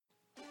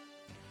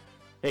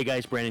Hey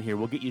guys, Brandon here.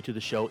 We'll get you to the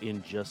show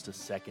in just a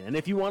second. And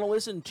if you want to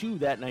listen to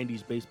that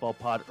 90s Baseball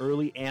Pod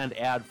early and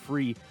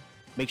ad-free,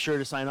 make sure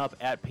to sign up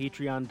at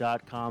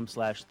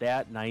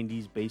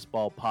patreon.com/that90s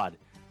Baseball Pod.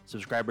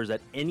 Subscribers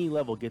at any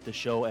level get the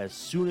show as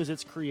soon as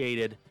it's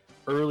created,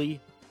 early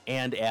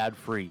and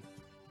ad-free.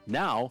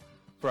 Now,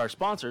 for our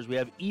sponsors, we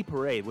have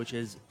eParade, which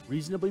is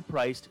reasonably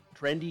priced,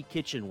 trendy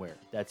kitchenware.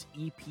 That's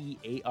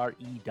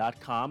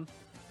EPARE.com.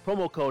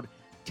 Promo code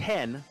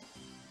 10,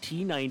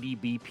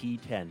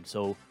 T90BP10.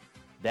 So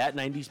that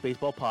 90s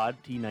Baseball Pod,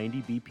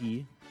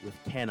 T90BP, with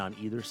 10 on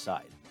either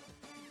side.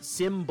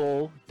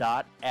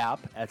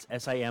 Symbol.app, that's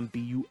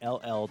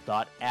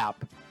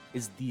SIMBULL.app,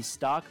 is the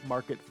stock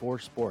market for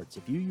sports.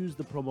 If you use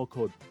the promo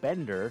code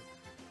BENDER,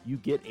 you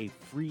get a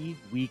free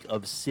week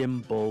of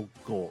Symbol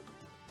Gold.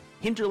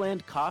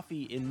 Hinterland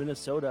Coffee in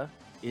Minnesota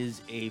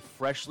is a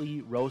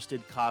freshly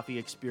roasted coffee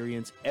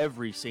experience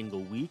every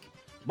single week.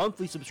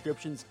 Monthly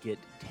subscriptions get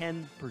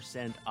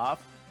 10%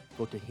 off.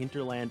 Go to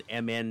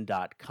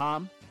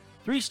hinterlandmn.com.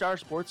 3-Star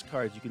Sports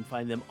Cards, you can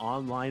find them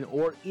online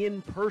or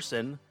in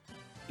person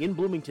in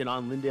Bloomington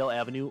on Lyndale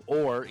Avenue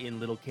or in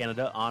Little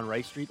Canada on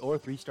Rice Street or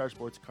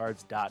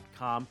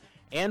 3starsportscards.com.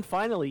 And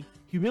finally,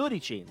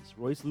 Humility Chains.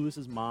 Royce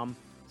Lewis's mom,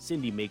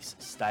 Cindy, makes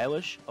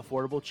stylish,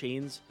 affordable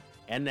chains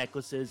and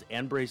necklaces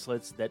and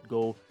bracelets that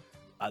go,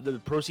 the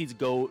proceeds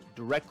go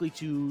directly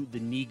to the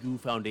Nigu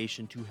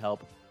Foundation to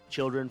help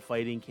children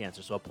fighting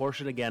cancer. So a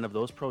portion again of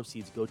those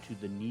proceeds go to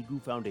the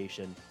Nigu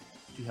Foundation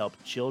to help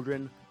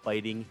children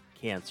fighting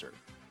cancer.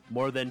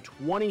 More than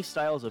 20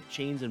 styles of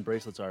chains and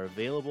bracelets are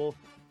available.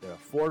 They're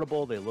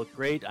affordable. They look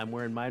great. I'm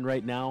wearing mine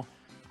right now.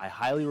 I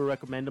highly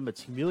recommend them.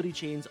 It's Humility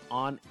Chains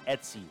on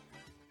Etsy.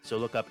 So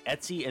look up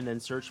Etsy and then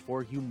search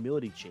for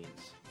Humility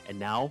Chains. And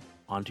now,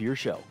 on to your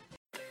show.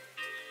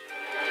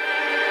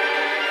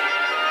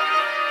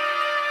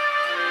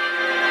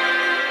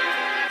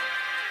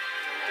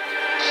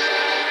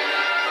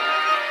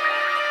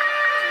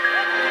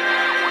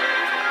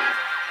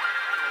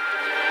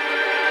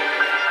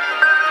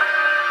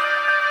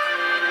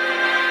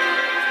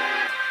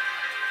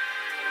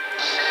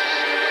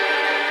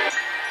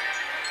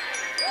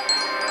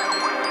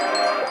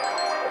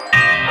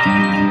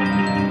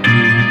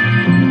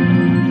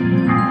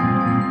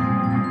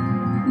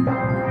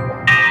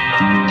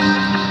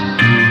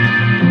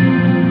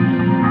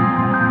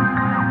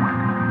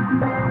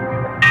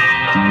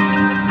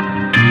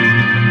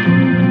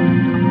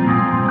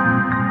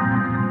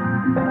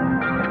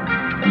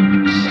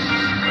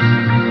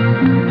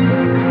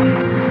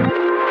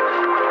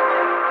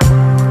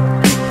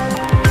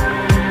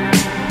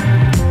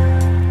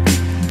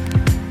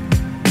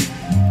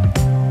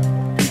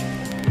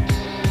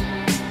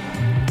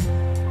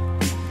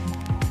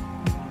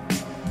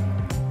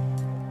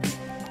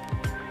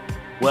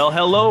 Well,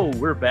 hello,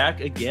 we're back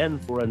again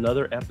for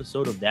another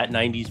episode of That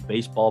 90s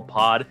Baseball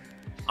Pod.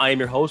 I am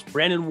your host,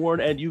 Brandon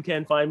Warren, and you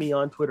can find me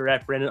on Twitter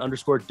at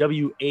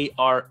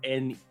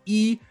Brandon_WARNE.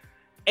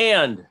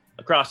 And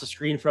across the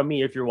screen from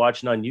me, if you're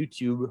watching on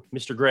YouTube,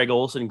 Mr. Greg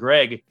Olson.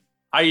 Greg,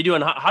 how you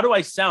doing? How do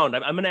I sound?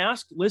 I'm going to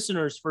ask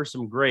listeners for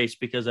some grace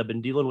because I've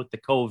been dealing with the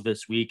cove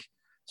this week.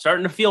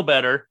 Starting to feel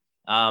better.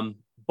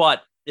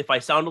 But if I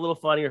sound a little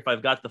funny or if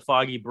I've got the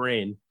foggy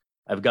brain,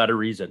 I've got a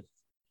reason.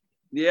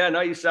 Yeah,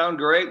 no, you sound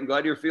great. I'm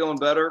glad you're feeling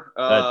better.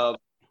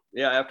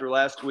 Yeah, after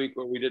last week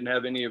where we didn't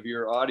have any of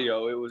your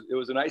audio, it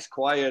was a nice,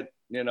 quiet,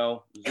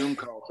 Zoom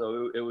call.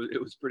 So it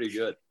was pretty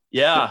good.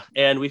 Yeah,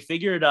 and we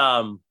figured,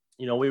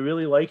 we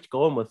really liked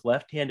going with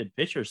left-handed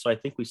pitchers, so I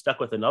think we stuck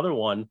with another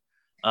one,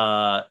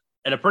 and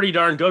a pretty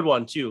darn good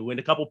one too. Went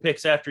a couple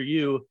picks after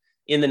you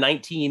in the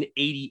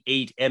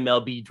 1988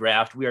 MLB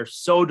draft. We are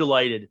so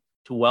delighted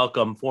to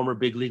welcome former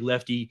big league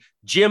lefty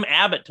Jim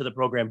Abbott to the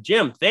program.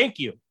 Jim, thank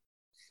you.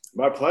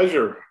 My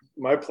pleasure.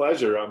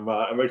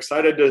 I'm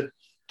excited to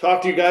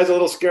talk to you guys. A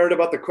little scared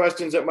about the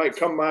questions that might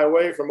come my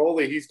way from Ole.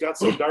 He's got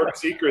some dark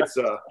secrets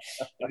in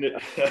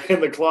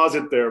the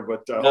closet there,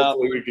 but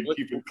hopefully we can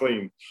keep it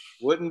clean.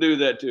 Wouldn't do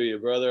that to you,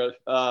 brother.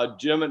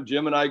 Jim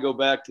and I go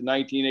back to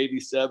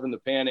 1987, the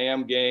Pan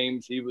Am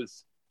games. He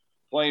was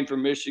playing for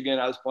Michigan.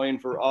 I was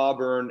playing for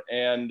Auburn,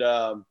 and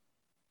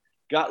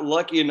got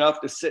lucky enough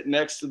to sit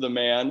next to the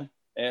man.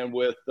 And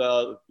with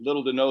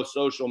little to no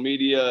social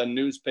media and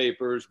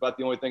newspapers, about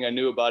the only thing I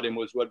knew about him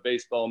was what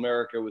Baseball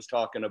America was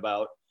talking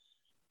about.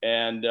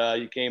 And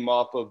he came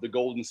off of the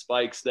Golden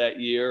Spikes that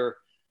year,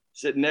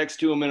 sitting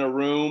next to him in a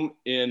room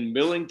in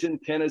Millington,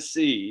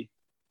 Tennessee.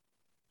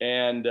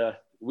 And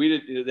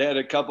they had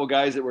a couple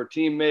guys that were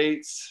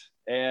teammates,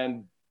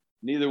 and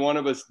neither one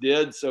of us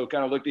did. So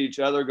kind of looked at each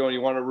other going,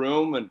 "You want a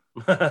room?" And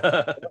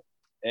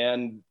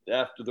and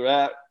after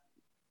that,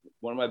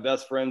 one of my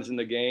best friends in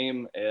the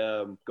game,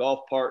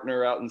 golf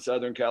partner out in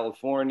Southern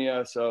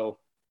California. So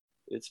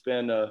it's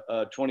been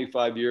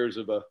 25 years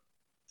of a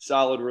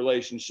solid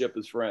relationship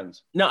as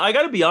friends. Now, I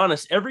got to be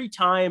honest, every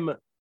time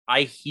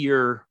I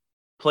hear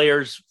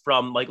players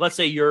from, like, let's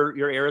say your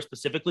era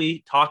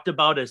specifically talked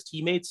about as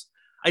teammates,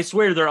 I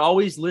swear they're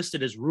always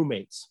listed as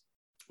roommates.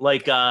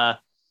 Like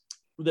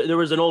there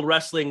was an old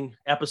wrestling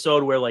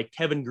episode where like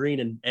Kevin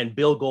Green and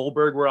Bill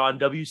Goldberg were on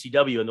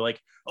WCW, and they're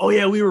like, "Oh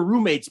yeah, we were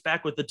roommates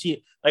back with the team."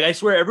 Like I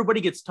swear,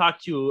 everybody gets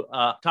talked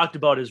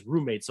about as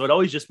roommates. So it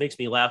always just makes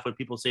me laugh when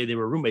people say they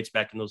were roommates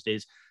back in those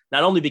days.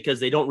 Not only because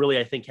they don't really,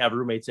 I think, have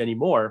roommates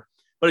anymore,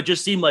 but it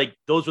just seemed like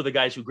those were the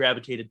guys who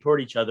gravitated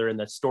toward each other, and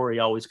that story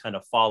always kind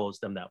of follows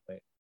them that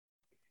way.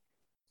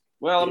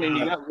 Well, I mean,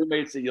 you got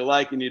roommates that you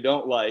like and you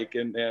don't like,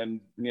 and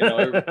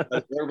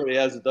everybody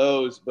has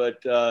those.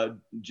 But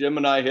Jim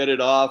and I hit it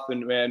off,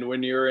 and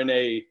when you're in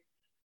a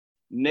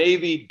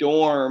Navy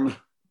dorm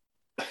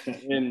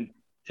in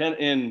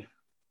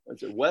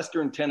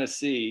Western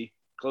Tennessee,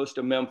 close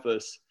to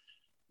Memphis,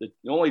 the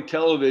only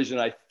television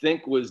I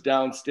think was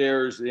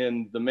downstairs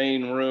in the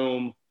main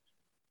room.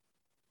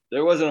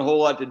 There wasn't a whole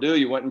lot to do.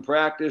 You went and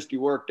practiced, you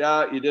worked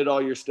out, you did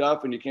all your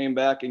stuff, and you came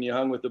back and you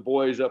hung with the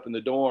boys up in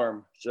the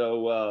dorm.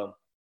 So,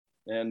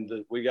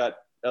 we got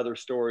other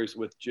stories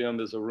with Jim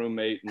as a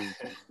roommate. And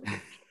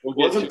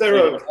wasn't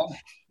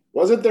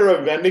there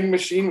a vending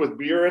machine with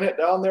beer in it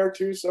down there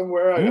too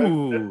somewhere?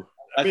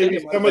 Maybe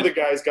some of the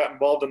guys got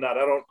involved in that.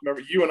 I don't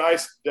remember. You and I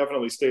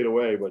definitely stayed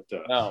away, but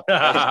no.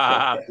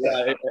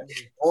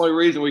 Only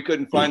reason we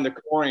couldn't find the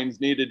coins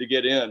needed to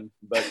get in.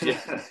 But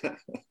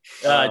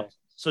yeah.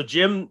 So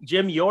Jim,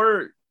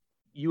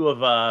 you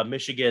of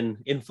Michigan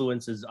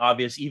influence is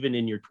obvious even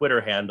in your Twitter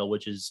handle,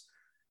 which is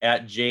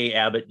at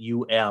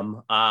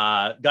 @JAbbottUM.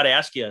 Got to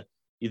ask you,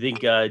 you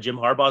think Jim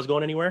Harbaugh's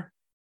going anywhere?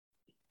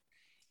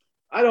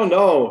 I don't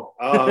know.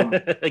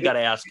 I got to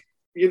ask.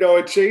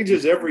 It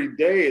changes every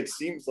day, it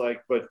seems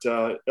like, but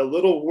a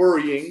little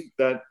worrying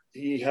that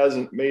he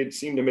hasn't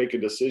seemed to make a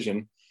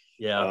decision.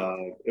 Yeah.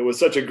 It was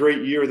such a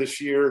great year this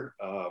year.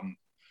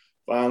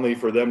 Finally,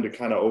 for them to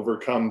kind of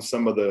overcome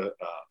some of the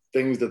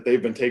things that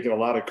they've been taking a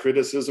lot of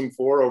criticism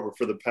for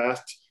the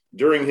past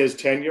during his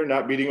tenure,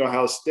 not beating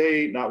Ohio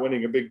State, not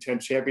winning a Big Ten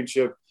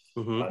championship,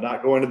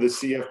 not going to the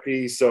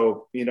CFP.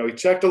 So, he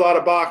checked a lot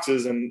of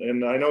boxes,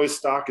 and I know his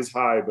stock is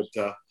high,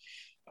 but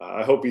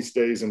I hope he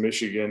stays in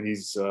Michigan.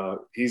 He's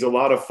a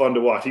lot of fun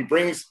to watch. He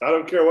brings, I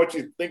don't care what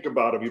you think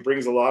about him, he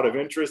brings a lot of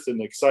interest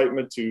and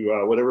excitement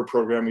to whatever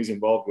program he's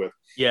involved with.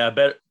 Yeah,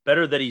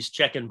 better that he's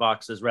checking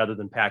boxes rather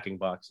than packing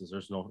boxes.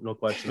 There's no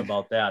question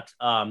about that.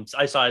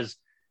 I saw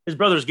his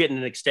brother's getting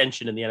an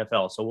extension in the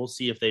NFL, so we'll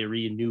see if they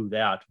renew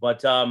that.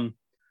 But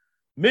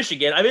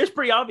Michigan, I mean, it's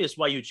pretty obvious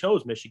why you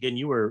chose Michigan.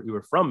 You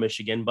were from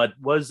Michigan, but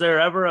was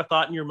there ever a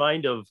thought in your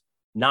mind of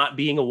not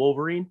being a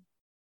Wolverine?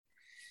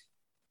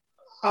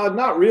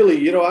 Not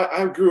really.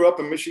 I grew up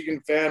a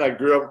Michigan fan. I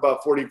grew up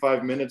about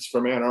 45 minutes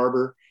from Ann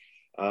Arbor.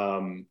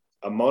 One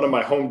of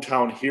my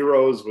hometown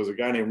heroes was a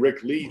guy named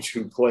Rick Leach,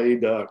 who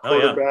played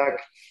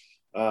quarterback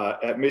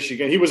at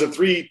Michigan. He was a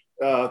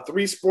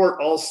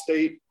three-sport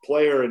all-state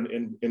player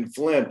in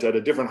Flint at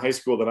a different high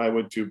school than I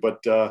went to,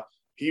 but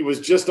he was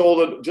just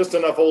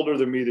enough older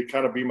than me to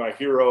kind of be my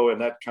hero,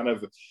 and that kind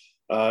of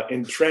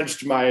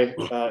entrenched my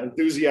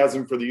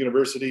enthusiasm for the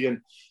university.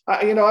 And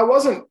I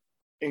wasn't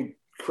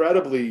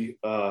incredibly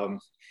a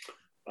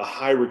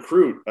high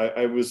recruit.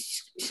 I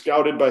was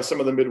scouted by some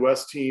of the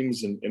Midwest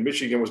teams, and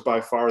Michigan was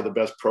by far the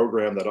best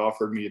program that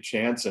offered me a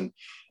chance. And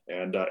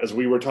as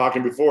we were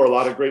talking before, a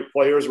lot of great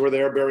players were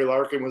there. Barry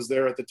Larkin was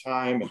there at the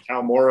time, and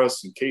Hal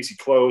Morris and Casey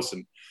Close,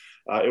 and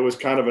it was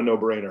kind of a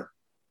no-brainer.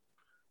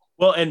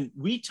 Well, and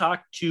we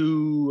talked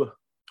to,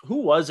 who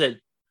was it,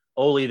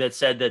 Ole, that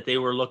said that they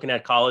were looking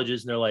at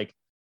colleges and they're like,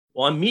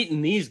 well, I'm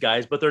meeting these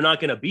guys, but they're not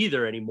going to be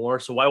there anymore.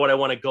 So why would I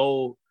want to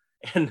go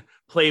and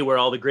play where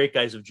all the great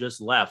guys have just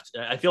left?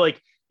 I feel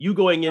like you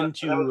going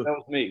into that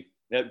was me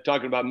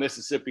talking about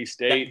Mississippi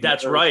State.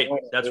 That's right.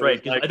 That's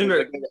right. Like, I think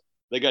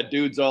they got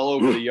dudes all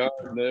over the yard,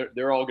 and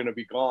they're all going to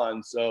be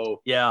gone.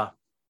 So yeah,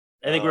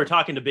 I think we were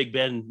talking to Big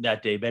Ben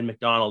that day, Ben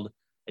McDonald,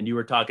 and you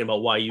were talking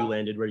about why you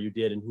landed where you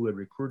did and who had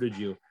recruited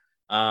you.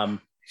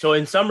 So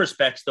in some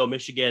respects, though,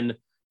 Michigan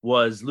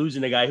was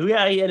losing a guy who, he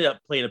ended up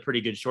playing a pretty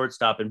good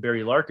shortstop in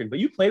Barry Larkin, but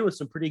you played with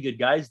some pretty good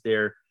guys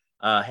there.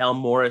 Hal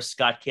Morris,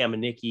 Scott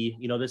Kamenicki.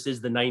 This is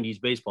the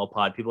 90s baseball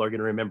pod. People are going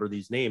to remember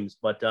these names,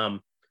 but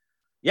some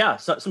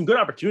good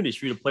opportunities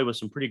for you to play with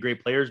some pretty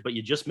great players, but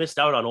you just missed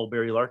out on old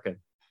Barry Larkin.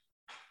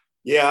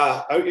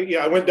 Yeah.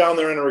 I went down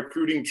there on a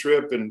recruiting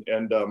trip,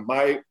 and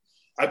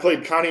I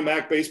played Connie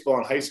Mack baseball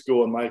in high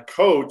school, and my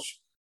coach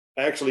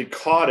actually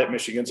caught at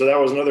Michigan. So that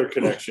was another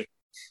connection.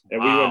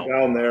 And we went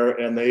down there,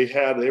 and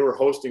they were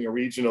hosting a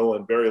regional,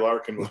 and Barry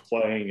Larkin was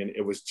playing, and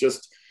it was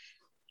just,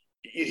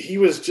 he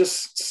was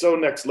just so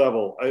next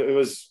level. It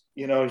was,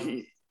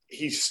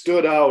 he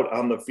stood out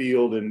on the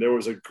field, and there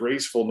was a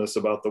gracefulness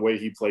about the way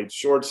he played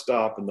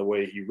shortstop and the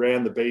way he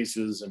ran the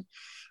bases. And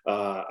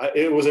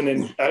it was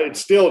it's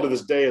still to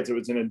this day, it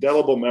was an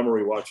indelible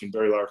memory watching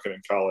Barry Larkin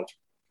in college.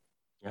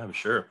 Yeah, I'm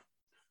sure.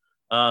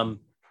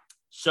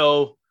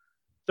 So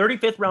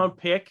 35th round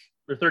pick,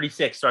 or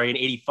 36, sorry, in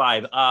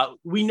 85.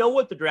 We know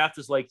what the draft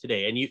is like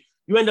today, and you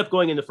end up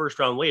going in the first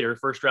round later.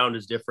 First round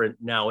is different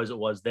now as it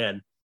was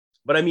then.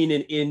 But I mean,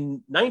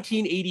 in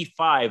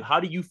 1985, how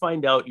do you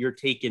find out you're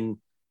taken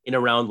in a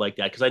round like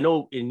that? Because I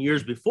know in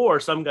years before,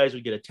 some guys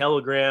would get a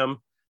telegram,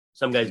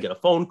 Some guys get a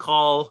phone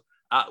call.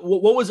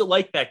 What was it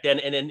like back then?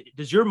 And then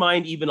does your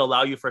mind even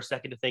allow you for a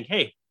second to think,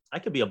 hey, I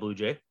could be a Blue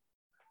Jay?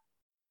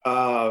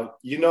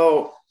 You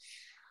know,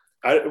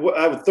 I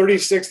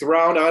 36th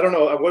round. I don't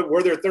know.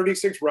 Were there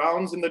 36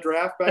 rounds in the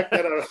draft back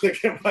then? I don't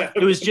think it might have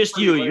It was been just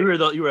you. late.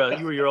 You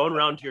were your own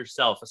round to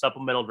yourself, a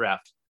supplemental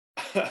draft.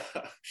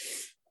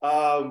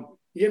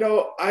 You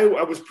know, I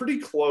was pretty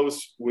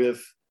close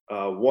with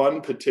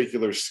one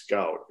particular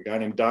scout, a guy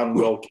named Don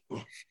Wilkie.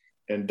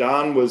 And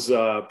Don was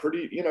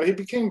pretty, you know, he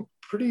became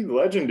pretty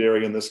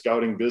legendary in the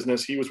scouting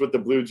business. He was with the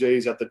Blue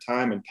Jays at the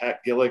time and Pat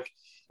Gillick.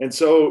 And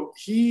so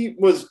he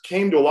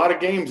came to a lot of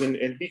games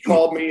and he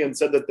called me and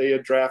said that they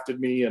had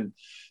drafted me. And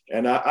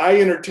I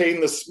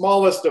entertained the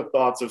smallest of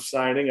thoughts of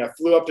signing. I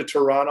flew up to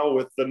Toronto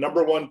with the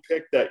number 1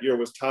 pick that year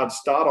was Todd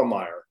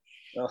Stottlemyre.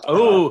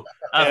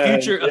 A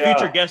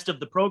future guest of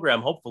the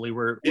program. Hopefully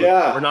we're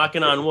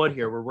knocking on wood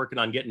here. We're working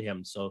on getting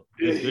him. So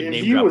good name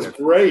he drop was there.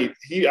 great.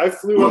 I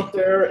flew up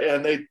there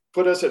and they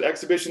put us at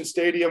Exhibition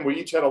Stadium. We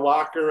each had a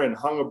locker and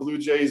hung a Blue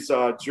Jays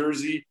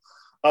jersey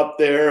up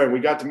there, and we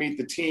got to meet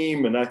the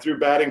team. And I threw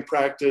batting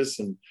practice,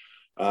 and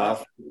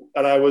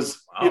I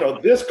was you know,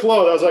 this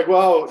close. I was like,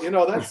 well, you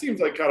know, that seems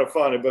like kind of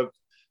fun, but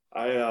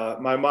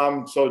my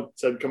mom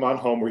said, come on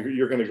home,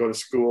 you're going to go to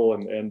school.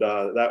 And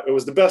that it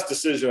was the best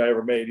decision I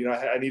ever made. You know,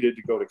 I needed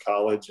to go to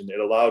college, and it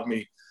allowed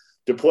me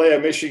to play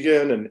at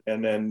Michigan.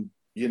 And then,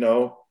 you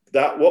know,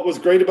 what was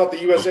great about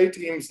the USA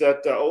teams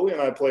that Ole and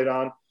I played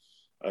on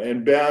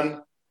and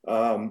Ben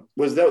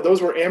was that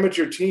those were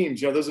amateur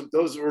teams. You know,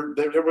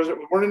 there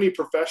weren't any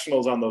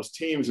professionals on those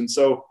teams. And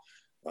so,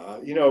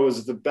 you know, it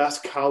was the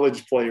best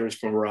college players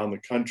from around the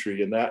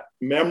country. And that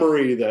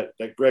memory that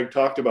Greg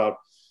talked about,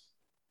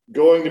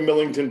 going to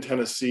Millington,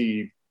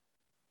 Tennessee,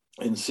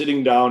 and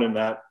sitting down in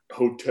that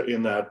hotel,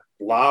 in that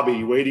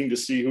lobby, waiting to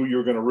see who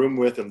you're going to room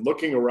with, and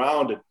looking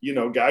around at, you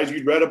know, guys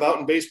you'd read about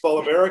in Baseball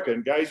America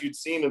and guys you'd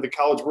seen in the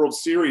College World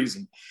Series,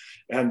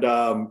 and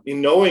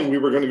in knowing we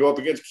were going to go up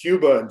against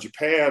Cuba and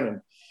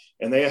Japan,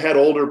 and they had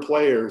older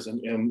players,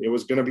 and it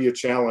was going to be a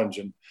challenge.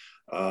 And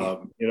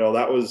you know,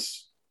 that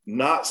was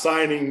not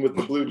signing with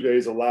the Blue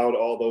Jays allowed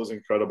all those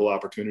incredible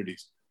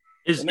opportunities.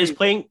 Is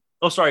playing?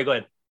 Oh, sorry. Go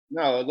ahead.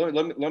 No,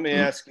 let me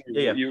ask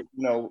you. Yeah. You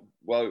know,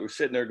 while we're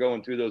sitting there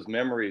going through those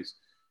memories,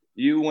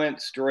 you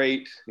went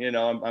straight. You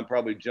know, I'm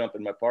probably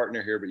jumping my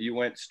partner here, but you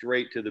went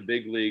straight to the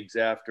big leagues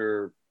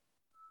after,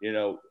 you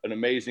know, an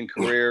amazing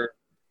career.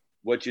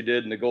 What you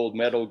did in the gold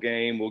medal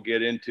game, we'll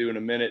get into in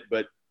a minute.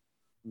 But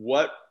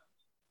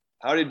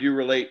how did you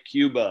relate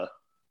Cuba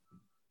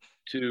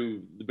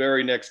to the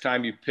very next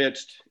time you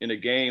pitched in a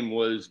game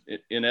was,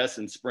 in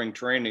essence, spring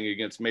training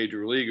against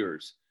major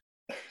leaguers?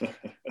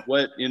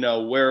 Where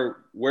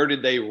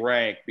did they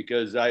rank?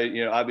 Because I,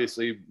 you know,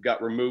 obviously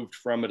got removed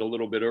from it a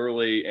little bit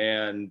early,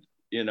 and,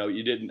 you know,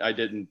 I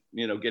didn't,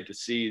 you know, get to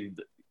see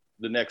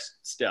the next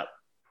step.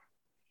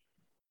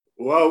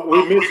 Well,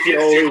 we missed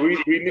you, Ole.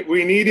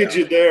 We needed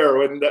you there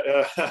when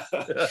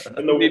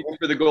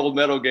for the gold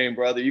medal game,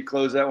 brother. You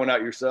closed that one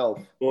out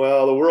yourself.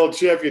 Well, the World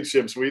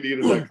Championships, we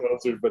needed that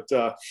closer, but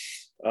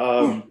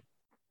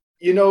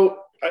you know,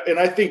 and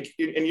I think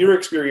in your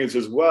experience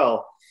as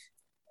well,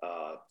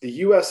 the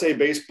USA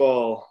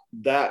baseball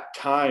that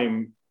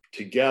time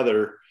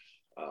together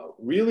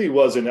really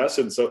was, in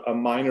essence, a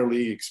minor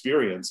league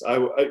experience.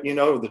 You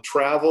know, the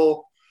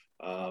travel,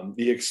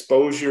 the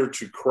exposure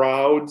to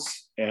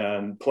crowds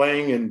and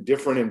playing in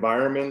different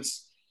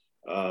environments,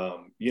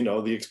 you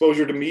know, the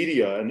exposure to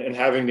media and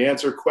having to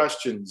answer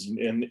questions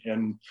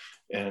and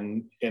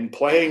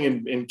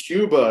playing in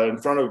Cuba in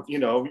front of, you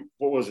know,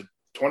 what was it,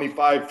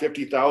 25,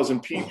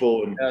 50,000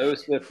 people. And, yeah, it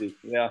was 50.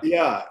 Yeah.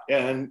 Yeah.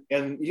 And,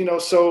 you know,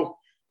 so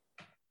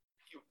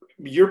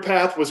your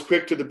path was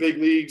quick to the big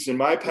leagues and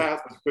my path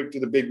was quick to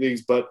the big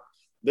leagues, but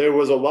there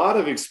was a lot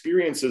of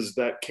experiences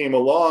that came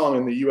along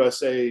in the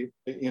USA,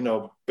 you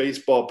know,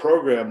 baseball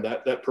program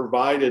that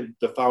provided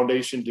the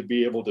foundation to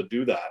be able to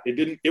do that.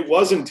 It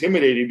was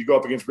intimidating to go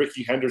up against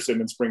Ricky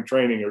Henderson in spring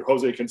training or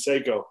Jose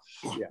Canseco,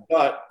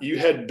 but you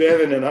had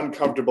been in an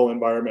uncomfortable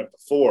environment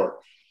before,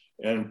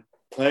 and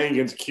playing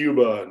against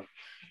Cuba and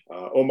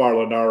Omar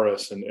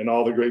Linares and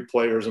all the great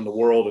players in the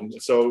world. And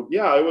so,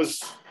 yeah, it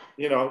was,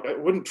 you know, I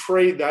wouldn't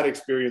trade that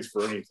experience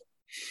for anything.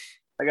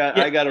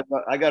 I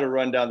got to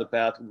run down the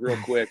path real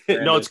quick.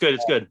 No, it's good.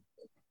 It's good.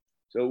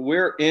 So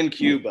we're in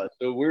Cuba.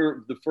 So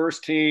we're the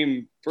first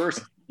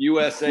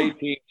USA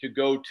team to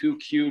go to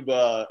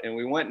Cuba, and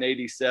we went in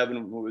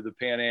 '87 with the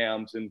Pan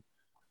Ams, and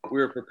we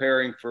were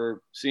preparing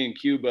for seeing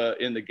Cuba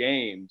in the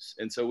games.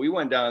 And so we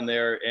went down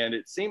there, and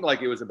it seemed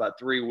like it was about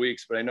 3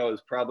 weeks, but I know it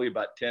was probably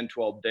about 10,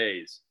 12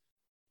 days.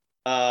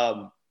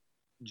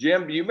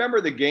 Jim, do you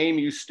remember the game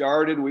you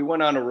started? We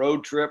went on a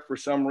road trip for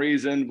some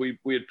reason.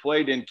 We had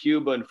played in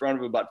Cuba in front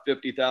of about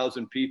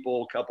 50,000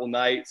 people a couple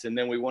nights, and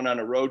then we went on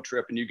a road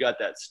trip, and you got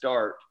that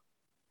start.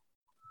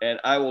 And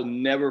I will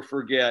never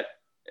forget,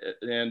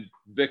 and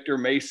Victor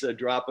Mesa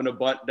dropping a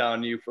bunt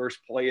down you first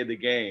play of the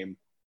game,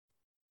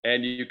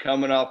 and you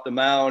coming off the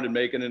mound and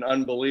making an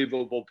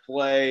unbelievable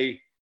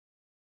play.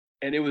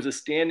 And it was a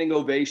standing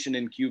ovation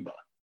in Cuba.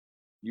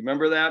 You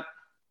remember that?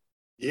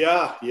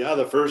 Yeah.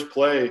 The first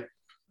play.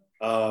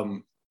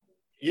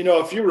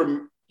 If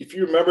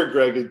you remember,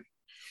 Greg,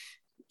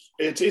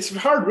 it's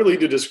hard really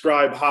to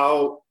describe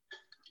how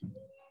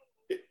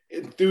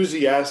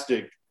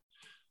enthusiastic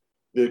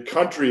the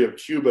country of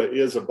Cuba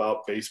is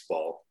about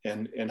baseball,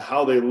 and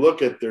how they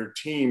look at their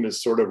team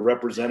as sort of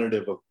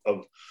representative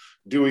of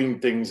doing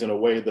things in a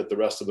way that the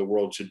rest of the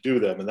world should do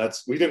them. And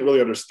we didn't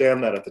really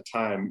understand that at the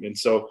time. And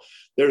so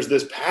there's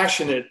this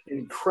passionate,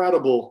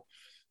 incredible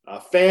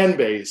fan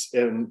base,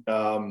 and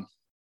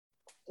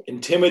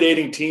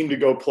intimidating team to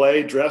go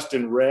play, dressed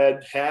in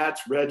red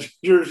hats, red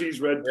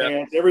jerseys, red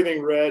pants,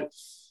 everything red.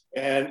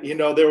 And,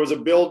 there was a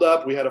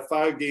build-up. We had a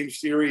 5-game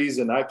series,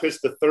 and I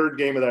pitched the 3rd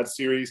game of that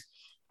series.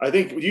 I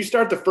think, did you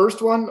start the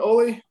first one,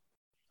 Ole?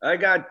 I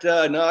got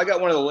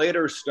one of the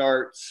later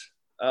starts,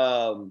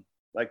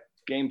 like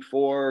game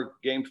 4,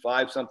 game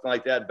 5, something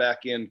like that,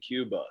 back in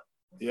Cuba.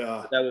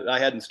 Yeah. I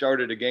hadn't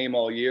started a game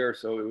all year,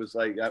 so it was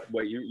like,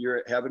 wait,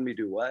 you're having me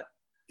do what?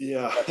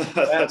 Yeah,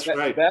 that's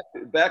right.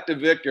 Back to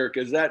Victor,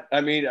 because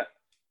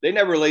they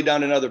never laid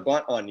down another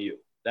bunt on you.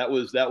 That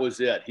was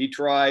it. He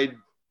tried,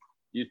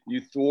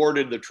 you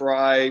thwarted the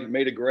try,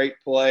 made a great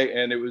play,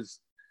 and it was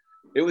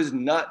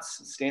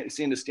nuts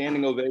seeing a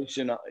standing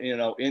ovation,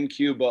 in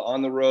Cuba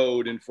on the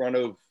road in front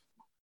of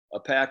a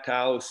packed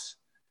house.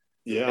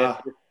 Yeah,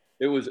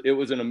 it was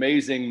an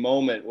amazing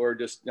moment where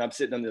I'm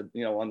sitting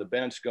on the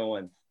bench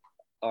going,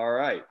 all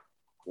right,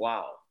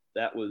 wow,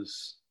 that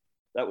was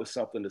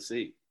something to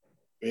see.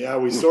 Yeah,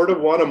 we sort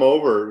of won them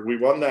over. We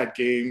won that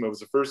game. It was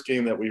the first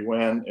game that we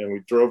went, and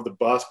we drove the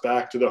bus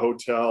back to the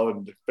hotel,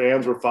 and the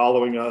fans were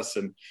following us.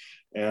 And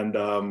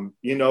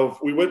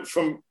we went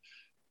from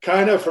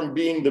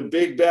being the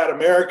big bad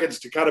Americans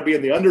to kind of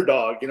being the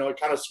underdog. It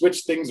kind of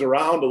switched things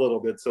around a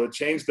little bit, so it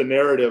changed the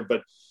narrative.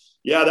 But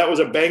yeah, that was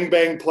a bang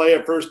bang play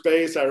at first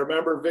base. I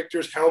remember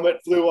Victor's helmet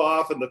flew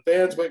off, and the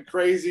fans went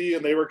crazy,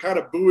 and they were kind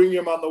of booing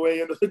him on the way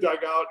into the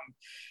dugout.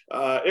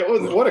 And it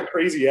was what a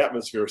crazy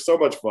atmosphere. So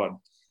much fun.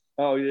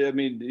 Oh yeah,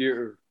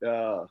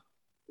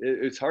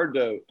 it's hard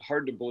to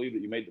believe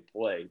that you made the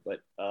play.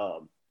 But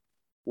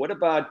what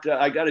about?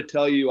 I got to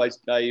tell you, I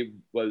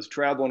was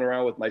traveling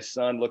around with my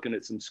son, looking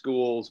at some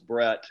schools,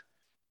 Brett,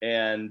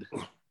 and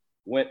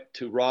went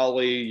to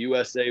Raleigh.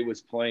 USA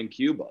was playing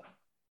Cuba,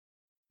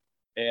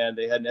 and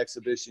they had an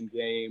exhibition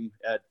game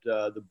at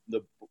the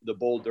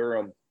Bull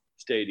Durham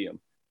Stadium,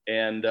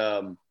 and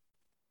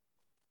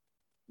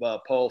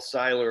Paul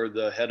Seiler,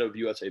 the head of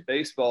USA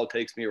Baseball,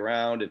 takes me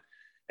around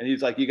and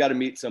he's like, you got to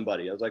meet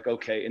somebody. I was like,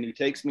 okay. And he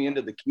takes me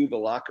into the Cuba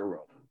locker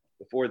room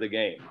before the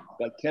game,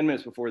 like 10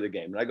 minutes before the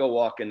game. And I go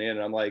walking in,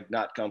 and I'm like,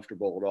 not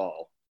comfortable at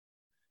all.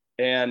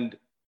 And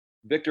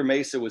Victor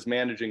Mesa was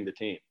managing the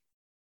team.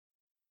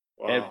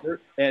 Wow.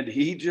 And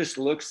he just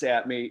looks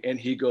at me and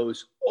he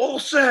goes,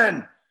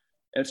 Olsen,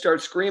 and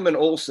starts screaming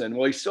Olsen.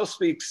 Well, he still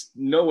speaks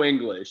no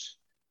English.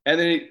 And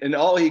then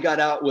all he got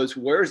out was,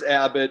 where's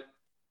Abbott?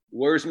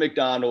 Where's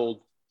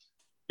McDonald?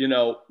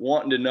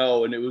 Wanting to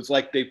know. And it was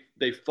like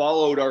they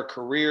followed our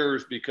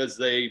careers because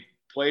they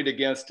played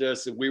against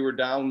us and we were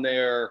down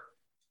there.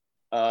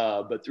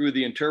 But through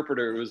the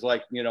interpreter, it was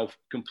like,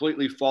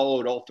 completely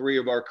followed all 3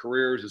 of our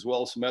careers, as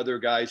well as some other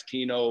guys,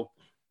 Tino.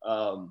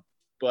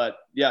 But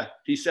yeah,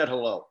 he said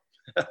hello.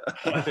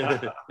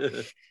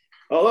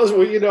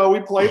 Well, we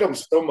played them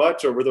so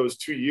much over those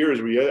 2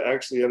 years. We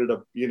actually ended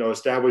up,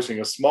 establishing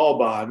a small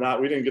bond.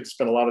 We didn't get to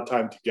spend a lot of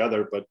time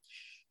together, but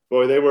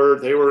boy, they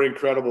were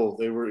incredible.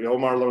 They were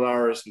Omar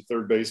Linares, the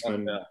third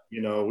baseman. Oh,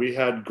 yeah. We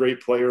had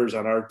great players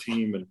on our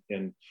team,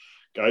 and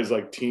guys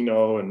like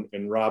Tino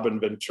and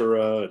Robin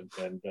Ventura,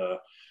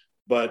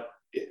 but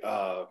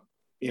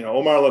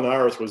Omar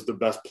Linares was the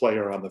best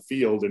player on the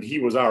field, and he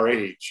was our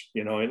age,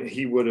 and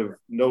he would have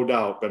no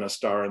doubt been a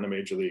star in the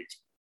major leagues.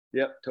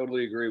 Yep,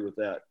 totally agree with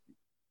that.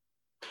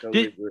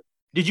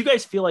 Did you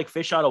guys feel like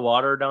fish out of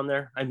water down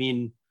there? I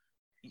mean,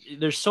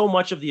 there's so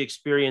much of the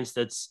experience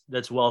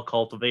that's well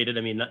cultivated.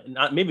 I mean,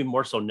 not maybe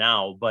more so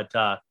now, but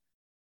I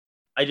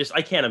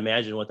can't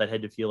imagine what that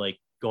had to feel like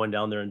going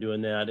down there and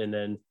doing that. And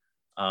then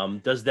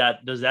does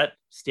that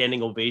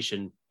standing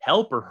ovation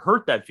help or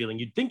hurt that feeling?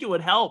 You'd think it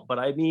would help, but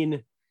I mean,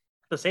 at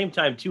the same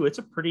time too, it's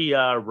a pretty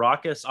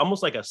raucous,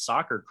 almost like a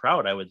soccer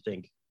crowd, I would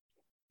think.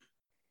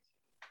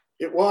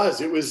 It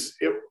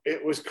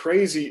was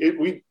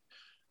crazy.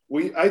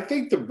 I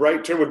think the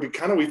right term would be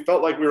we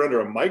felt like we were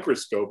under a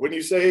microscope. When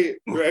you say,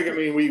 Greg, I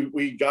mean,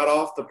 we got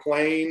off the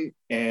plane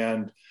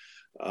and,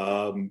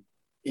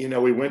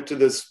 we went to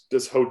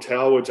this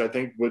hotel, which I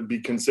think would be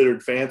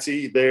considered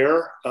fancy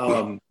there.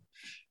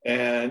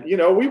 And,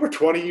 we were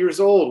 20 years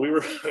old. We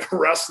were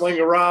wrestling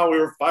around, we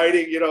were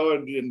fighting,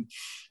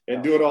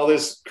 and doing all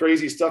this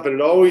crazy stuff. And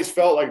it always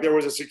felt like there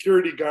was a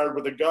security guard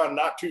with a gun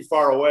not too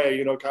far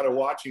away, kind of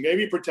watching,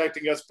 maybe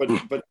protecting us, but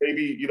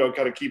maybe,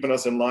 kind of keeping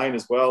us in line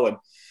as well. And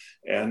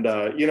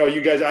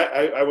you guys,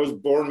 I was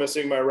born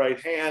missing my right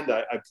hand.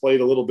 I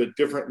played a little bit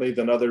differently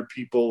than other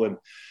people.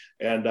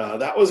 And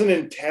that was an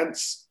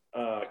intense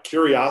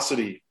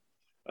curiosity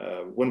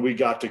when we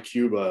got to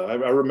Cuba.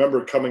 I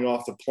remember coming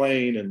off the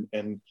plane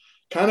and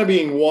kind of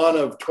being one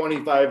of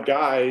 25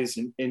 guys,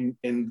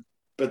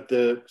 but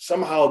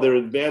somehow their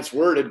advanced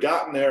word had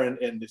gotten there,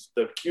 and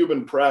the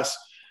Cuban press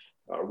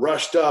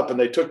rushed up, and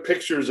they took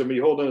pictures of me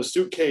holding a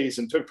suitcase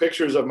and took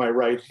pictures of my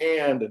right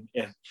hand,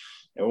 and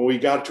when we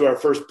got to our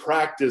first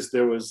practice,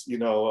 there was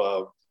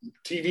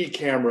TV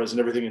cameras and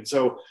everything, and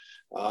so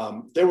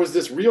there was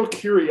this real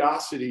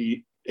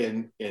curiosity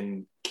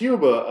in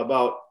Cuba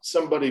about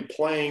somebody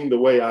playing the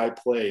way I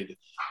played.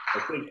 I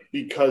think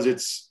because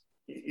it's,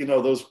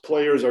 those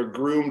players are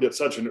groomed at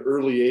such an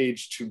early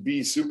age to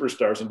be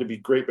superstars and to be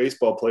great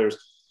baseball players.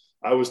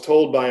 I was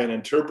told by an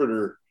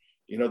interpreter,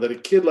 that a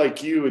kid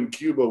like you in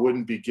Cuba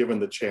wouldn't be given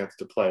the chance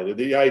to play.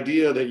 The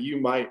idea that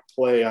you might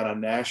play on a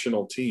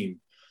national team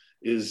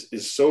is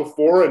so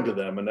foreign to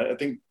them. And I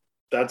think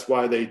that's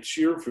why they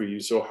cheer for you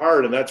so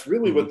hard. And that's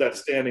really what that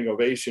standing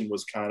ovation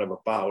was kind of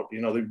about.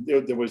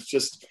 There was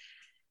just,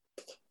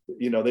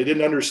 they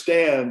didn't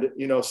understand,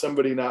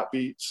 somebody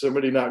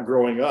not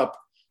growing up,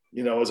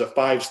 as a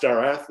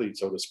 5-star athlete,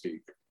 so to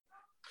speak.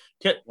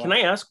 Can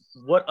I ask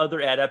what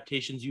other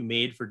adaptations you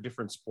made for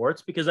different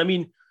sports? Because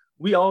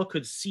we all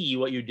could see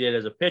what you did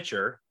as a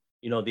pitcher,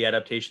 the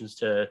adaptations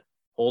to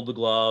hold the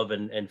glove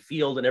and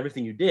field and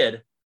everything you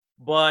did.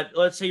 But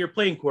let's say you're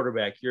playing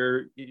quarterback,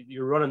 you're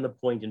running the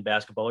point in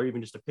basketball or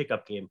even just a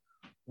pickup game.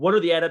 What are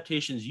the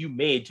adaptations you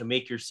made to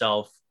make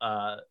yourself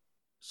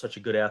such a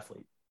good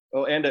athlete?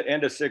 Oh, and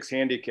a 6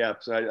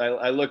 handicap. So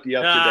I looked you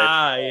up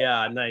today.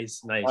 Yeah,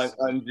 nice.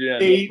 On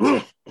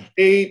Jen.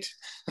 Eight.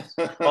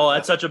 Oh,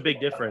 that's such a big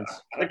difference.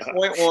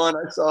 6.1.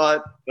 I saw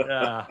it.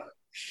 Yeah.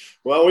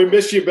 Well, we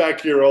miss you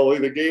back here, Ole.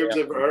 The games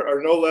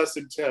are no less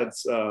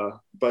intense.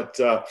 But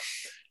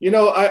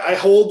I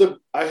held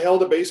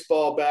a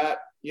baseball bat,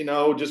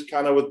 just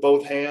kind of with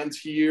both hands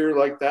here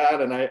like that.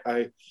 And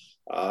I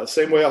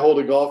same way I hold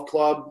a golf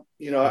club.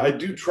 I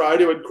do try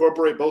to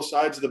incorporate both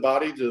sides of the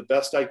body to the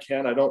best I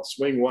can. I don't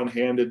swing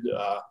one-handed.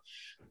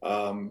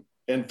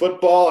 In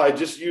football, I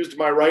just used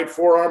my right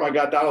forearm. I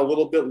got down a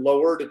little bit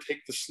lower to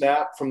take the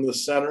snap from the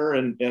center.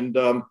 And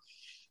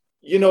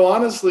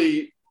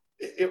honestly,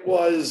 it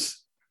was,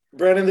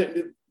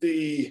 Brandon,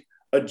 the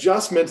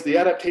adjustments, the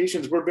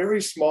adaptations were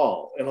very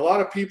small. And a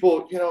lot of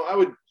people,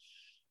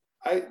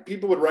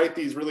 people would write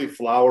these really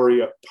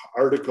flowery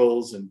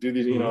articles and do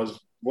these,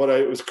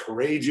 it was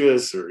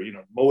courageous or,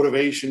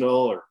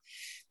 motivational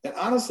and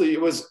honestly,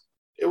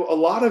 a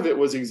lot of it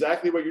was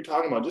exactly what you're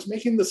talking about. Just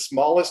making the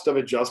smallest of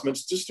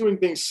adjustments, just doing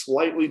things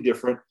slightly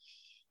different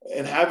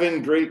and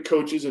having great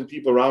coaches and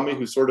people around me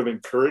who sort of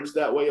encouraged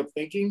that way of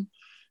thinking.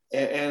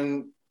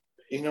 And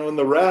in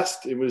the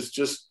rest, it was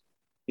just,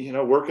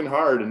 working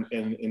hard.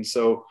 And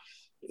so,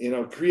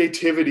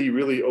 creativity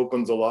really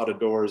opens a lot of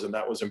doors, and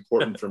that was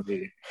important for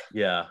me.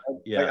 Yeah.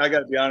 I got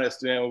to be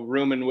honest,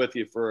 rooming with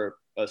you for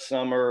a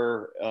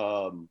summer,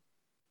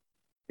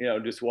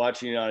 just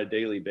watching you on a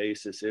daily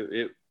basis,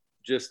 it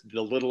just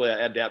the little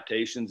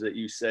adaptations that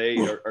you say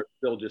are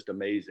still just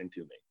amazing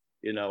to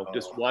me.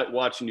 Just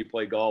watching you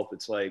play golf,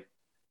 it's like,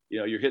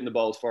 you're hitting the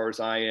ball as far as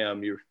I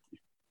am. You're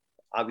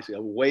obviously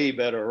way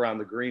better around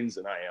the greens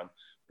than I am.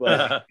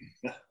 But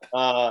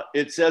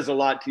it says a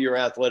lot to your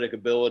athletic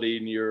ability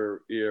and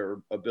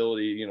your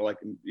ability,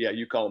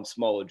 you call them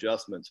small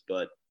adjustments,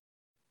 but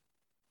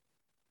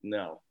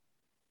no.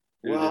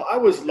 Well, I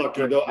was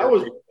lucky though.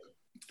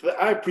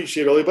 I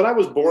appreciate it, but I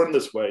was born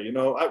this way.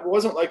 It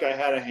wasn't like I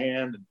had a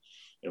hand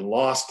and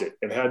lost it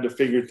and had to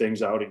figure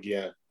things out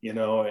again,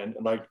 and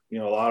like, a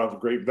lot of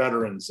great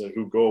veterans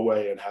who go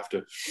away and have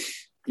to,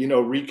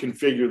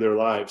 reconfigure their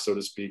lives, so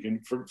to speak.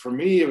 And for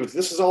me,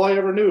 this is all I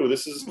ever knew.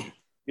 This is,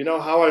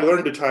 how I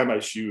learned to tie my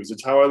shoes.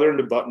 It's how I learned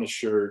to button a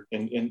shirt.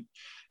 And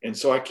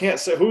so I can't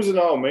say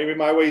maybe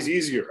my way's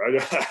easier. I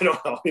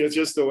don't know. It's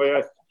just the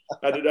way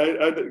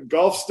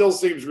golf still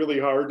seems really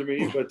hard to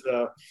me, but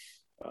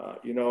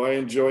I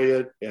enjoy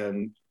it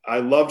and I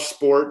love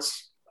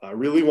sports. I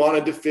really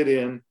wanted to fit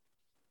in.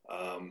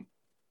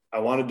 I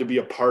wanted to be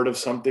a part of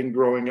something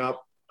growing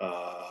up.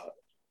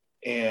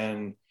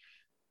 And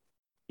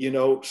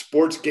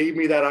sports gave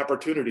me that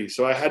opportunity.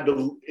 So I had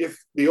to,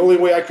 if the only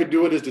way I could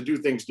do it is to do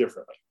things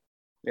differently.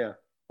 Yeah.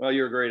 Well,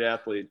 you're a great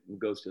athlete and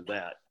goes to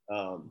that.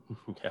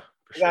 Yeah.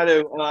 Got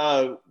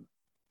to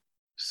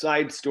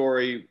side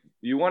story.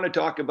 You want to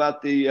talk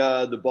about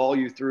the ball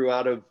you threw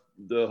out of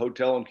the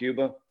hotel in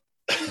Cuba?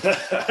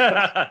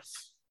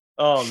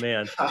 Oh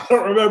man, I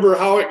don't remember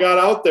how it got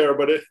out there,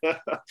 but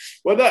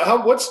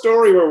what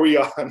story were we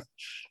on?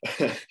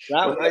 I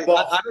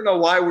don't know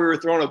why we were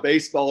throwing a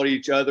baseball at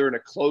each other in a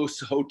close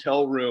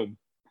hotel room.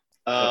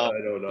 I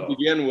don't know. To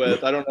begin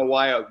with, I don't know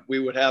why we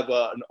would have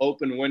an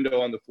open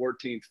window on the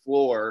 14th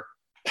floor.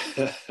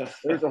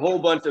 There's a whole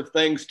bunch of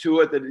things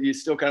to it that you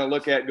still kind of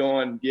look at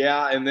going,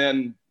 yeah, and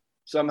then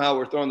somehow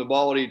we're throwing the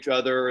ball at each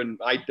other and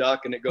I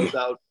duck and it goes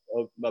out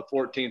of a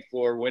 14th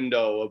floor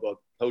window of a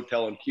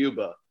hotel in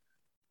Cuba.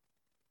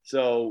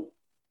 So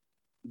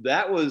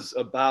that was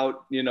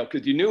about,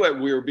 because you knew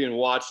we were being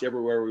watched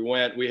everywhere we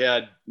went. We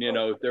had,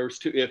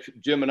 if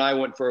Jim and I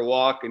went for a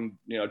walk and,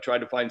 tried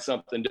to find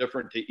something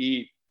different to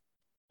eat,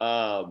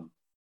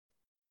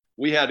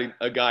 we had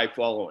a guy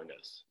following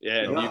us,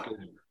 and you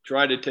could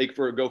try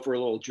to go for a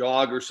little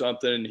jog or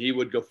something, and he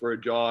would go for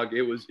a jog.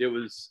 It was,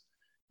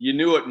 you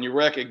knew it and you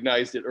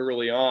recognized it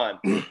early on.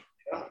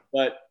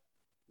 But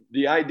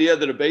the idea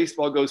that a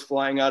baseball goes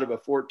flying out of a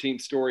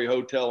 14-story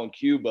hotel in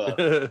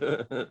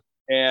Cuba,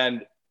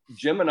 and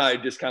Jim and I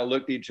just kind of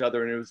looked at each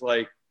other, and it was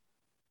like,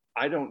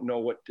 I don't know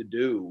what to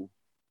do.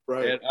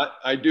 Right. And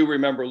I do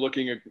remember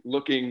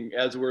looking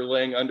as we're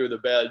laying under the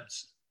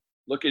beds,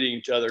 looking at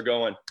each other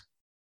going,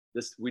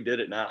 we did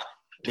it now.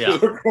 Yeah.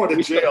 We're going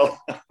to jail.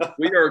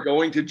 We are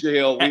going to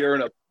jail. We are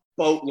in a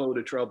boatload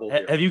of trouble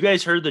here. Have you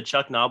guys heard the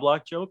Chuck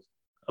Knobloch joke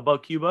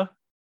about Cuba?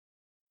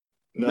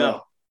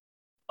 No.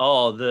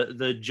 Oh,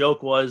 the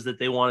joke was that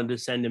they wanted to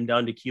send him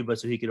down to Cuba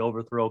so he could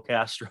overthrow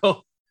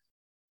Castro.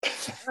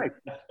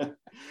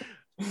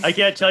 I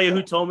can't tell you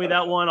who told me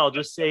that one. I'll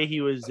just say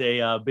he was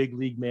a big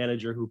league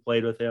manager who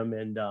played with him,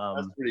 and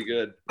that's pretty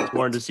good.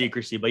 Sworn to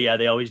secrecy. But yeah,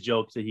 they always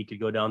joked that he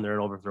could go down there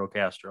and overthrow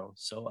Castro.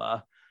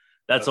 So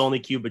that's the only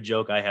Cuba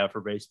joke I have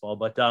for baseball.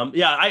 But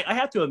yeah, I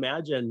have to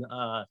imagine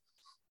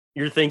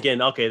you're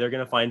thinking, okay, they're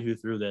going to find who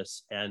threw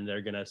this, and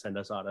they're going to send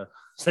us out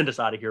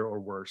of here or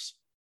worse.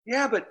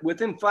 Yeah, but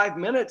within 5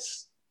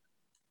 minutes,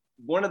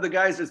 one of the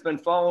guys that's been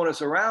following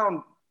us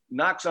around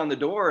knocks on the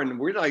door, and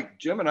we're like,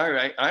 Jim and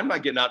I'm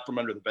not getting out from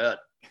under the bed.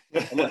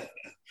 Like,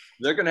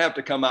 they're going to have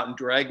to come out and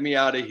drag me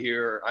out of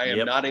here. I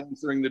am not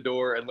answering the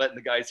door and letting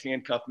the guys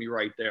handcuff me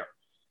right there.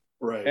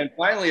 Right. And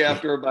finally,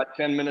 after about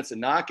 10 minutes of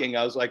knocking,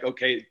 I was like,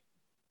 okay,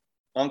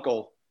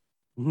 Uncle,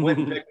 went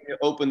and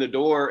open the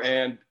door,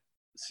 and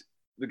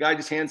the guy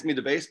just hands me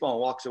the baseball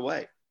and walks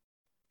away.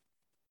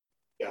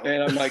 Yeah.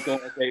 And I'm like,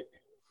 okay.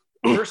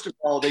 First of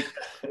all,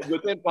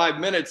 within 5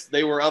 minutes,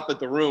 they were up at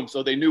the room,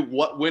 so they knew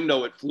what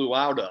window it flew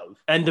out of.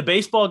 And the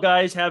baseball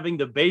guys having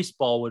the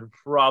baseball would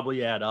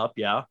probably add up,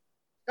 yeah.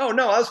 Oh,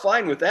 no, I was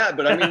fine with that.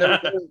 But I mean,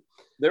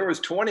 there was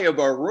 20 of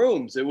our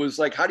rooms. It was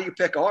like, how do you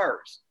pick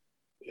ours?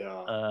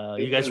 Yeah.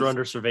 You guys were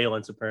under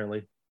surveillance,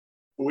 apparently.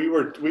 We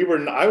were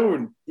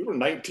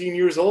 19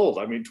 years old.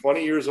 I mean,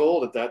 20 years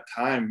old at that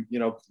time,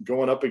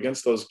 going up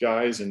against those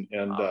guys. And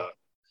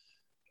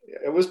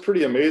it was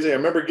pretty amazing. I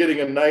remember getting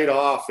a night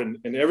off, and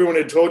everyone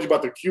had told you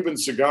about the Cuban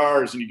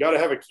cigars, and you got to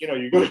have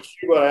you go to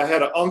Cuba. I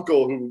had an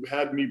uncle who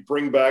had me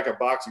bring back a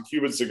box of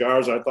Cuban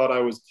cigars. I thought I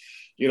was,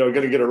 going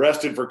to get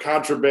arrested for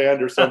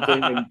contraband or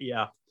something. And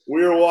yeah.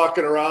 We were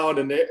walking around,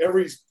 and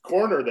every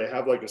corner they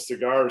have like a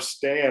cigar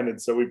stand.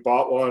 And so we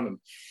bought one, and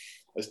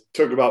I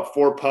took about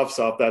 4 puffs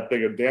off that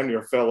thing and damn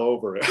near fell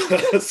over.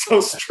 It's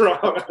so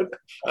strong.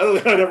 I don't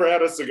think I'd ever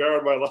had a cigar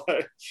in my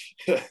life.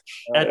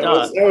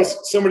 It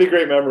was so many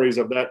great memories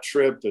of that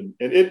trip. And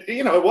it,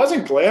 it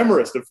wasn't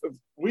glamorous.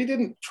 We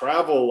didn't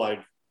travel like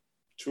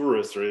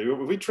tourists,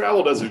 or we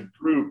traveled as a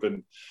group,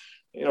 and,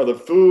 the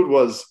food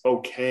was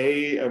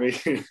okay. I mean,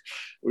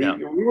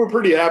 we were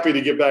pretty happy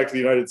to get back to the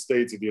United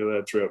States at the end of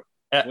that trip.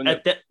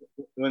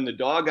 When the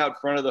dog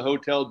out front of the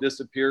hotel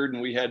disappeared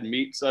and we had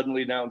meat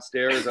suddenly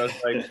downstairs, I was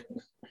like,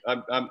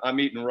 I'm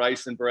eating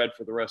rice and bread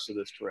for the rest of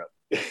this trip.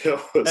 It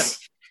was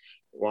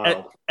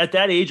wow. At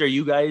that age, are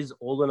you guys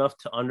old enough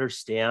to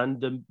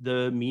understand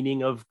the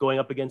meaning of going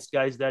up against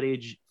guys that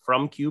age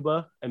from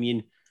Cuba? I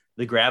mean,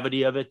 the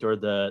gravity of it or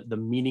the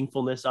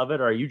meaningfulness of it?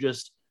 Or are you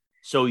just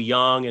so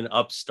young and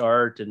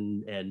upstart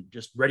and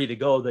just ready to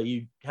go that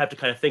you have to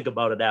kind of think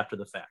about it after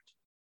the fact?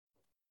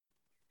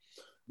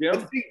 Yeah. I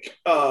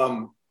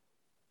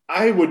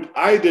think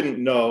I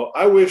didn't know.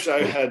 I wish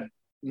I had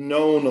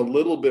known a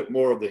little bit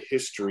more of the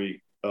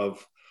history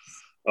of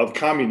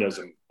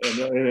communism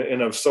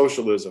and of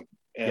socialism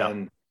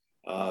and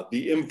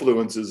the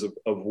influences of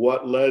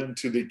what led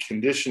to the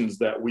conditions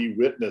that we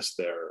witnessed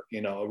there.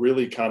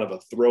 Really kind of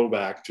a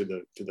throwback to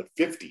the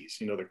 50s.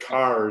 The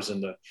cars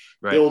and the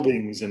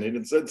buildings, and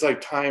it's like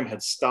time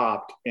had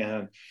stopped,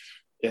 and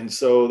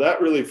so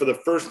that really, for the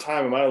first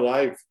time in my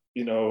life,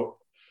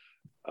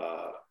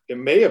 it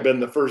may have been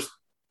the first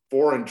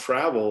foreign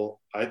travel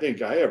I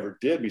think I ever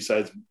did,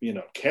 besides,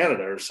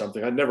 Canada or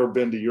something. I'd never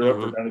been to Europe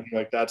or anything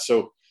like that.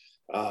 So,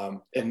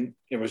 and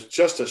it was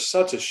just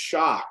such a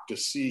shock to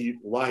see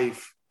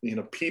life,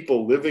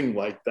 people living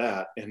like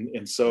that.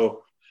 And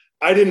so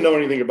I didn't know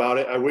anything about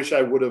it. I wish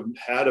I would have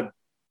had a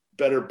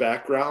better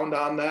background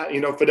on that.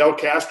 Fidel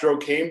Castro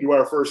came to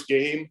our first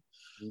game.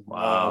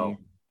 Wow.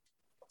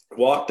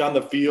 Walked on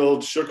the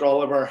field, shook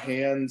all of our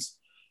hands.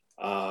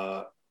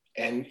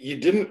 And you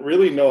didn't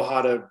really know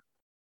how to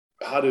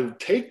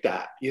take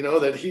that,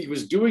 that he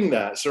was doing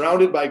that,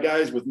 surrounded by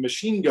guys with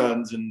machine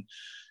guns. And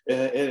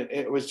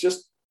it was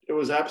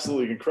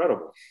absolutely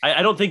incredible.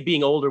 I don't think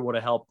being older would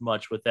have helped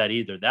much with that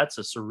either. That's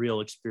a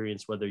surreal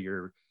experience, whether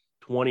you're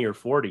 20 or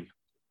 40.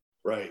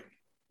 Right.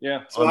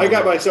 Yeah. So I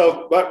got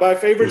myself, my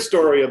favorite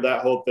story of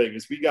that whole thing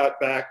is we got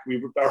back,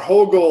 our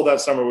whole goal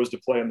that summer was to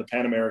play in the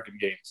Pan American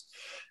Games.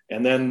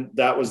 And then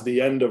that was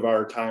the end of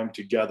our time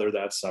together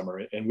that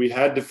summer. And we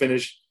had to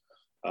finish,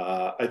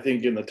 I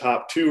think, in the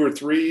top 2 or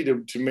 3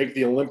 to make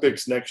the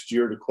Olympics next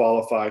year to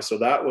qualify. So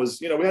that was,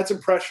 we had some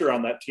pressure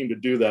on that team to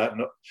do that.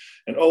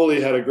 And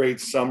Ole had a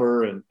great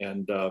summer, and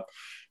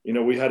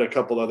we had a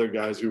couple other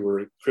guys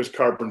Chris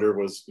Carpenter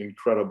was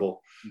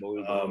incredible.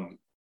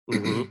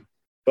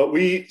 But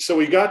we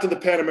got to the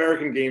Pan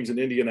American Games in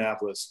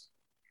Indianapolis,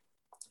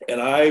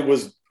 and I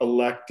was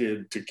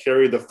elected to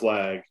carry the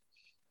flag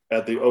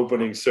at the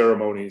opening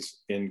ceremonies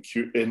in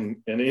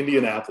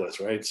Indianapolis,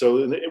 right?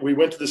 So we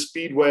went to the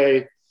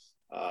Speedway.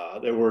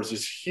 There was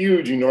this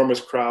huge,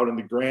 enormous crowd in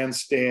the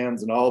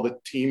grandstands, and all the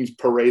teams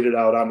paraded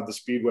out onto the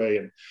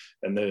Speedway.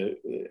 And the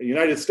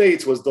United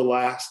States was the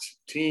last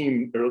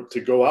team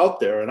to go out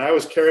there. And I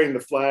was carrying the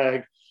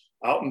flag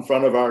out in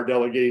front of our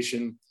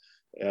delegation.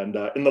 And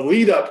in the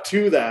lead up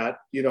to that,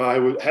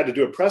 I had to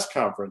do a press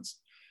conference.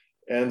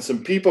 And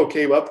some people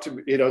came up to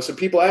me, some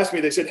people asked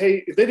me, they said,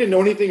 hey, if they didn't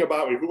know anything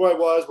about me, who I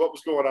was, what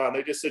was going on.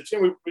 They just said,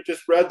 Jim, we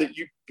just read that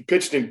you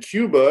pitched in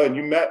Cuba and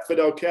you met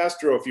Fidel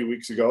Castro a few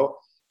weeks ago.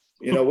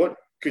 What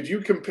could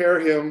you compare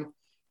him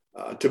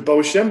to Bo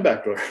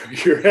Schembechler,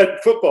 your head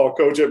football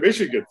coach at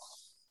Michigan?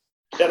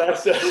 And I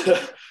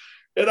said,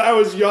 and I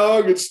was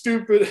young and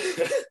stupid.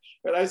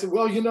 And I said,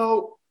 well,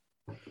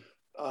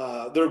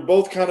 they're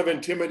both kind of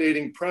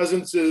intimidating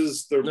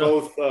presences. They're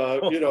both,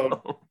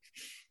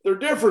 they're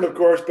different, of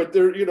course, but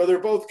they're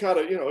both kind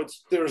of,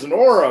 there's an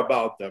aura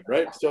about them,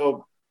 right?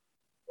 So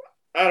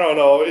I don't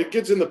know. It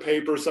gets in the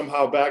paper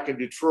somehow back in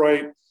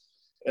Detroit.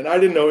 And I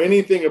didn't know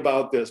anything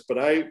about this, but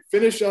I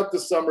finish up the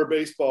summer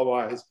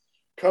baseball-wise,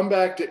 come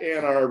back to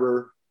Ann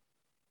Arbor,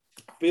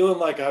 feeling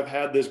like I've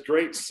had this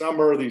great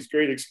summer, these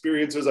great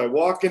experiences. I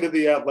walk into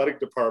the athletic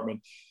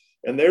department,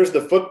 and there's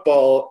the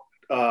football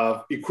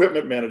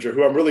equipment manager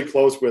who I'm really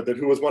close with and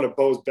who was one of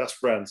Bo's best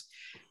friends.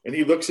 And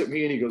he looks at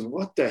me and he goes,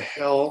 what the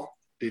hell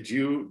did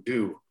you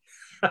do?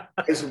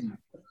 I said,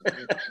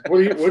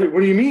 what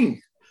do you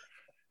mean?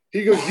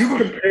 He goes, you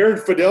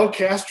compared Fidel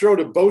Castro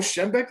to Bo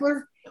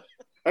Schembechler?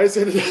 I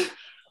said,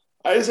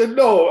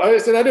 no. I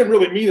said, I didn't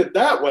really mean it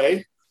that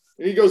way.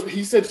 And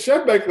he said,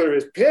 Schembechler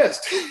is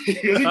pissed. He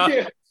goes, he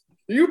can't.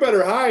 You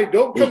better hide.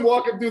 Don't come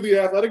walking through the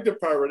athletic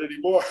department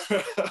anymore.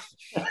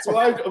 So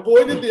I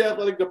avoided the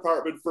athletic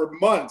department for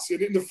months.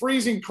 And in the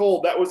freezing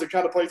cold, that was the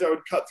kind of place I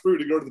would cut through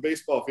to go to the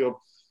baseball field.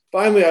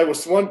 Finally, I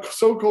was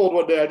so cold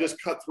one day, I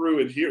just cut through.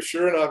 And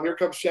sure enough, here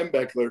comes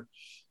Schembechler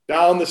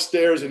down the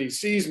stairs. And he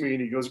sees me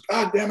and he goes,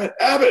 God damn it,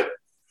 Abbott,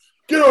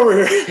 get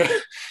over here.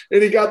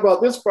 And he got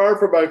about this far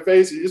from my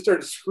face. And he just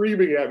started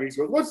screaming at me. He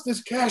goes, what's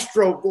this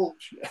Castro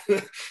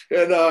bullshit?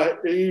 And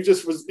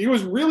he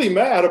was really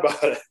mad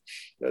about it.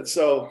 And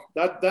so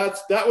that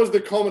was the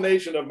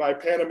culmination of my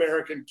Pan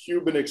American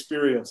Cuban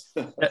experience.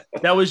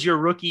 That was your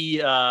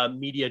rookie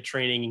media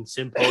training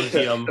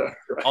symposium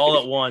right. All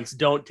at once.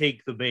 Don't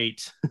take the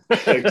bait.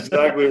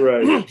 Exactly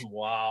right.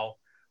 Wow.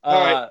 All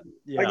right.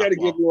 I got to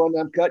give you one.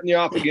 I'm cutting you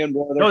off again,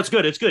 brother. No, it's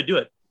good. It's good. Do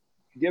it.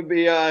 Give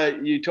me.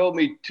 You told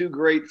me two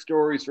great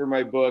stories for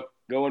my book,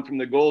 going from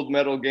the gold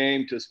medal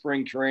game to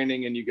spring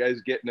training, and you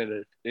guys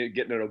getting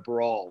in a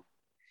brawl.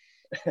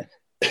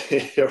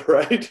 Yeah,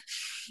 right.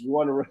 You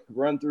want to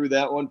run through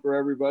that one for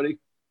everybody?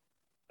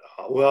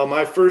 Well,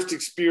 my first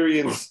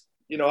experience,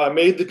 I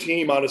made the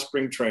team out of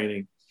spring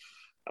training.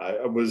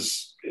 I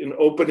was in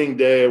opening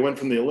day. I went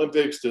from the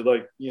Olympics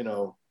to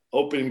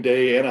opening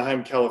day,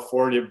 Anaheim,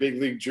 California, big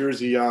league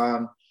jersey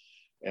on.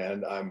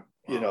 And I'm,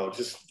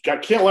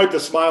 can't wipe the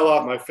smile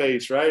off my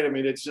face, right? I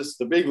mean, it's just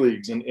the big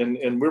leagues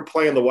and we're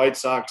playing the White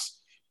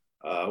Sox.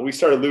 We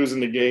started losing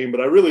the game,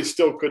 but I really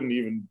still couldn't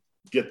even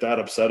get that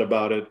upset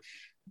about it.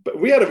 But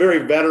we had a very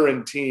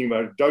veteran team.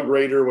 Doug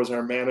Rader was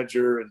our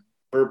manager, and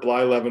Bert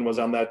Blyleven was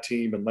on that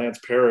team, and Lance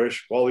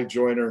Parrish, Wally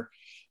Joyner.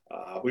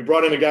 We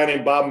brought in a guy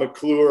named Bob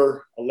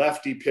McClure, a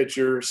lefty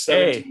pitcher,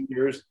 17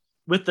 years.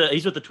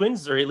 He's with the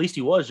Twins, or at least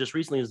he was just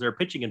recently as their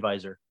pitching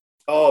advisor.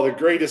 Oh, the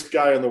greatest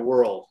guy in the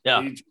world.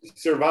 Yeah. He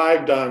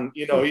survived on,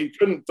 he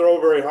couldn't throw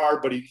very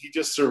hard, but he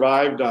just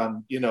survived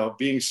on,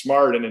 being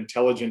smart and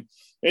intelligent.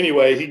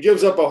 Anyway, he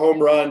gives up a home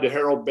run to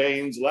Harold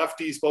Baines,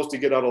 lefty, supposed to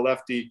get out a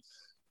lefty.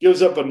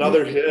 Gives up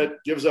another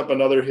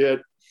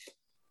hit.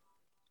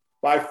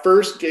 My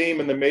first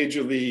game in the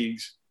major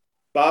leagues,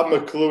 Bob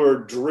McClure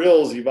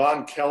drills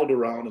Ivan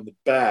Calderon in the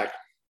back.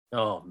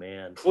 Oh,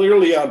 man.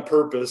 Clearly on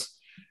purpose.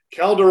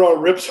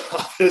 Calderon rips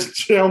off his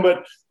helmet,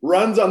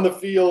 runs on the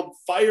field,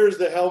 fires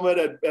the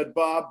helmet at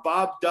Bob.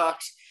 Bob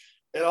ducks.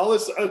 And all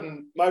of a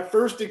sudden, my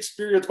first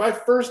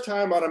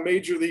time on a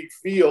major league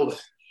field,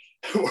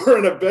 we're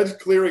in a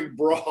bench-clearing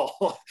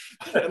brawl.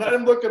 And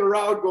I'm looking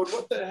around going,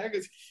 what the heck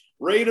is –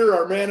 Rader,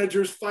 our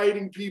manager's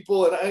fighting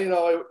people, and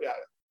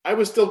I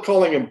was still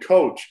calling him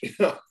coach.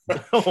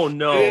 Oh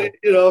no!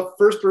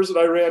 First person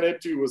I ran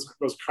into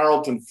was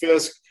Carlton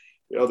Fisk,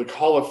 the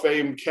Hall of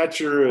Fame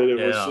catcher, and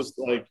it was just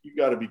like, you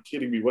got to be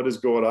kidding me! What is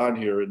going on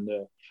here? And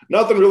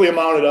nothing really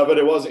amounted of it.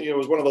 It wasn't, it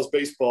was one of those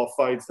baseball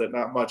fights that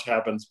not much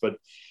happens, but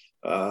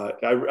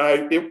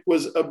it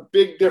was a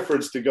big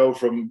difference to go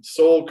from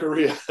Seoul,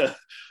 Korea,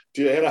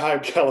 to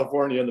Anaheim,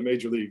 California, in the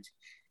major leagues.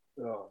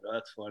 Oh,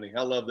 that's funny.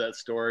 I love that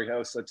story. That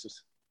was such a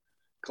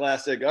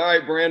classic. All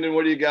right, Brandon,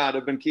 what do you got?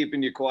 I've been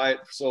keeping you quiet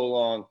for so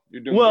long.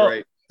 You're doing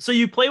great. So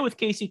you play with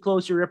Casey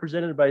Close. You're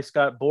represented by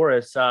Scott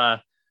Boras.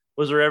 Was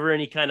Was there ever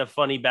any kind of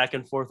funny back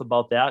and forth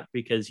about that?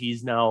 Because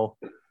he's now,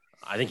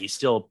 I think he's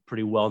still a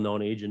pretty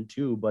well-known agent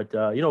too, but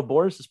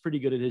Boris is pretty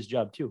good at his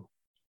job too.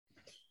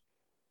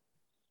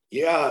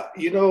 Yeah.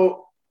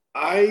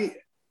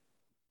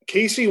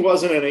 Casey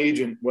wasn't an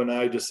agent when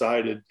I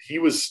decided. He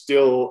was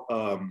still,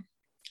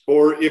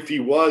 or if he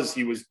was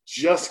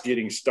just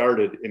getting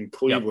started in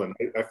Cleveland.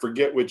 Yep. I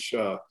forget which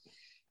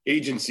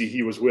agency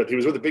he was with. He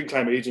was with a big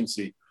time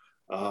agency.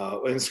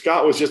 And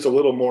Scott was just a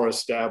little more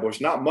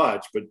established, not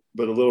much,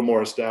 but a little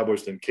more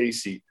established than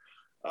Casey.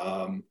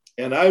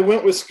 And I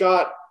went with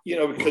Scott,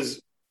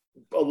 because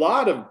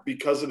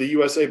of the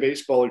USA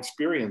baseball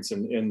experience,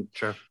 and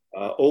sure.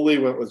 Ole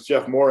went with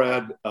Jeff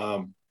Morad.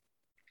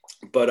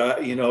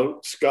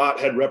 But Scott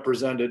had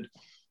represented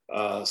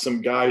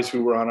some guys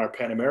who were on our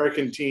Pan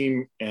American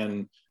team.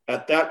 And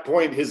at that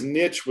point, his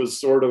niche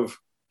was sort of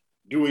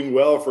doing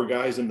well for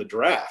guys in the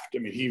draft. I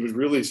mean, he was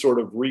really sort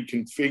of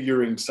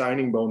reconfiguring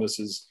signing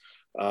bonuses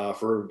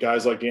for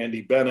guys like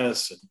Andy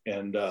Bennis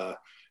and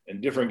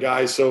different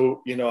guys.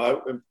 So,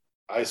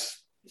 I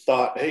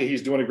thought, hey,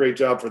 he's doing a great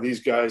job for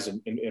these guys,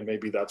 and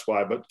maybe that's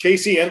why. But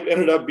Casey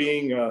ended up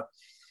being an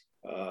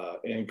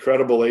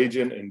incredible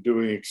agent and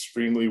doing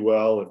extremely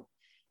well.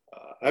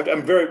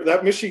 And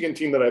that Michigan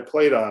team that I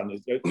played on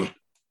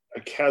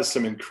has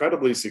some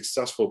incredibly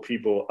successful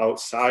people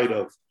outside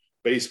of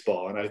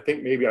baseball. And I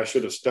think maybe I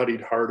should have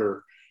studied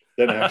harder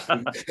than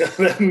actually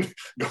than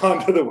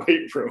gone to the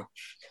weight room.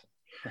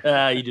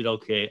 You did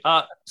okay.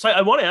 So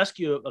I want to ask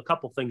you a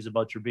couple things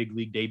about your big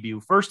league debut.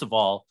 First of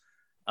all,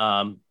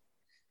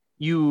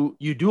 you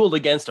dueled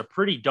against a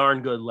pretty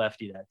darn good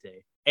lefty that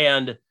day.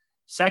 And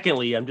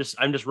secondly, I'm just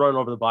running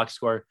over the box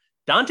score.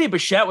 Dante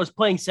Bichette was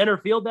playing center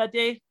field that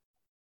day.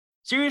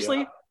 Seriously?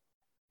 Yeah.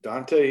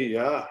 Dante,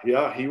 yeah,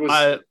 he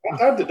was.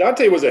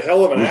 Dante was a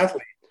hell of an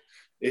athlete.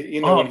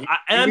 I'm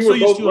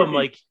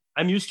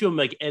used to him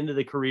like end of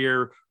the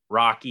career,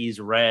 Rockies,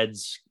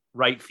 Reds,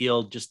 right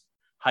field, just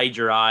hide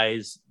your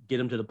eyes, get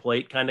him to the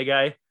plate kind of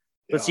guy.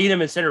 But seeing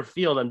him in center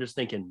field, I'm just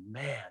thinking,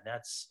 man,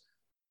 that's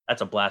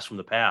a blast from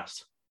the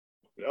past.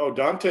 Oh,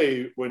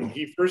 Dante, when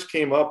he first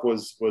came up,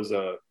 was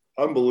a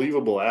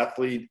unbelievable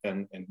athlete,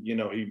 and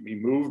he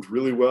moved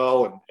really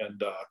well,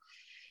 and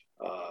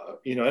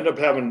ended up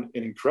having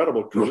an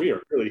incredible career.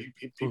 Really,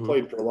 he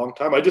played for a long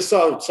time. I just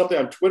saw something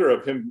on Twitter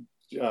of him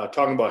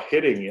talking about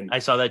hitting, and I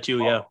saw that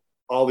too. Yeah,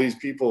 all these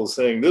people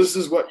saying this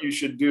is what you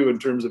should do in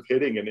terms of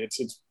hitting, and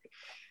it's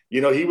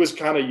he was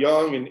kind of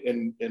young,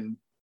 and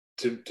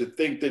to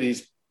think that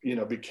he's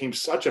became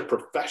such a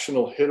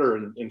professional hitter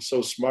and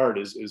so smart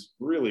is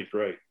really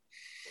great.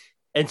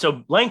 And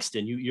so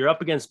Langston, you're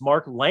up against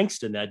Mark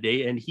Langston that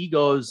day, and he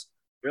goes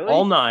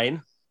all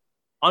 9.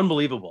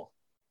 Unbelievable.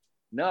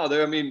 No,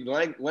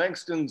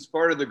 Langston's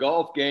part of the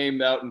golf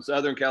game out in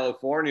Southern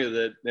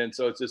California. And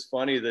so it's just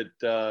funny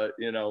that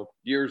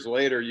years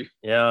later you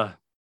guys.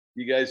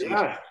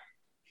 Yeah.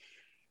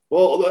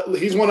 Well,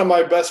 he's one of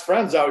my best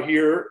friends out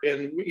here,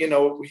 and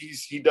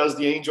he does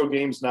the Angel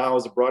games now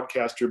as a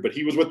broadcaster. But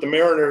he was with the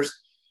Mariners.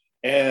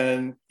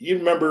 And you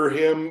remember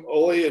him,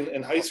 Ole,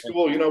 in high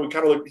school,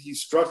 he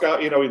struck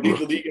out, he led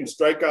the league in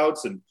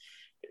strikeouts, and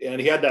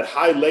he had that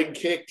high leg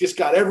kick, just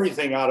got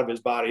everything out of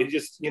his body. He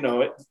just, he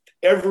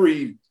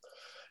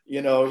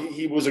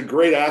was a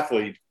great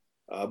athlete,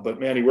 but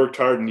man, he worked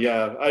hard. And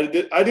yeah, I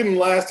didn't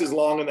last as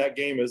long in that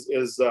game as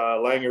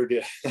Langer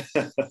did.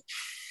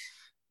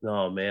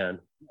 Oh man.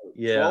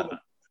 Yeah.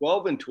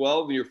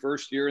 12-12 in your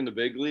first year in the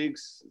big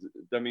leagues.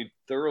 I mean,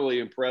 thoroughly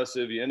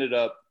impressive. You ended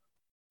up,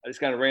 I just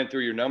kind of ran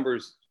through your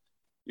numbers.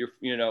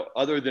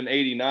 Other than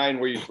 89,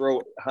 where you throw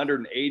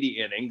 180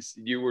 innings,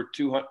 you were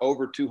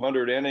over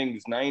 200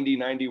 innings, 90,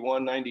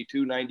 91,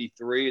 92,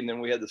 93. And then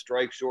we had the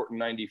strike short in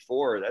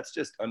 94. That's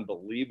just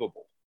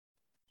unbelievable.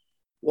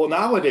 Well,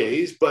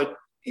 nowadays, but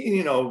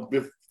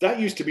if that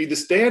used to be the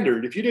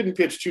standard. If you didn't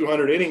pitch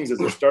 200 innings as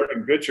a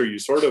starting pitcher, you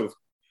sort of,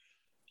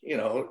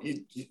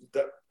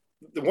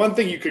 the one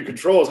thing you could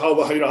control is how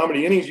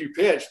many innings you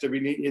pitched. I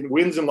mean, in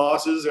wins and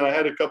losses, and I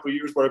had a couple of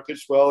years where I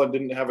pitched well and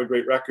didn't have a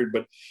great record,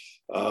 but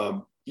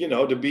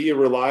to be a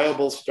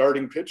reliable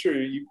starting pitcher,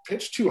 you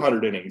pitch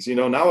 200 innings.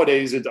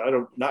 Nowadays,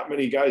 not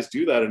many guys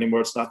do that anymore.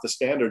 It's not the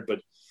standard,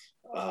 but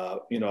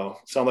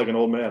sound like an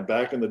old man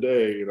back in the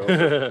day.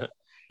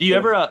 Do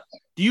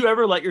you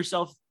ever let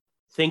yourself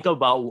think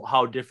about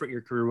how different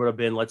your career would have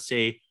been? Let's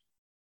say,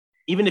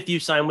 even if you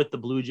sign with the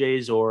Blue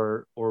Jays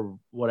or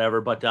whatever,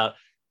 but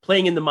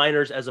playing in the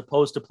minors as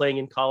opposed to playing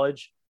in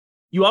college,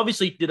 you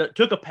obviously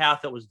took a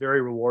path that was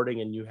very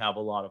rewarding, and you have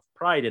a lot of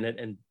pride in it,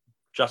 and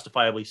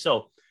justifiably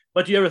so.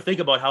 But do you ever think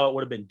about how it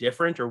would have been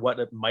different, or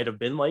what it might have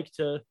been like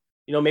to,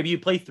 maybe you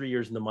play 3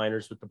 years in the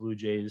minors with the Blue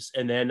Jays,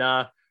 and then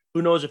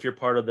who knows if you're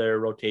part of their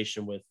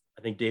rotation with,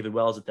 I think, David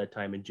Wells at that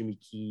time and Jimmy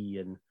Key,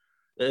 and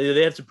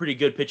they had some pretty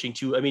good pitching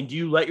too. I mean, do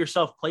you let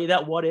yourself play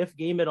that what if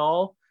game at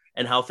all,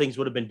 and how things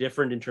would have been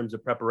different in terms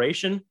of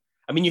preparation?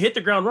 I mean, you hit the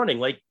ground running,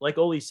 like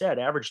Ole said,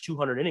 average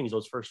 200 innings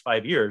those first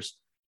 5 years.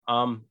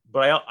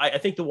 But I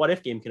think the what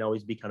if game can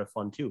always be kind of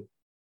fun too.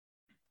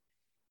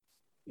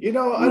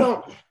 I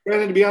don't,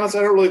 Brandon, to be honest,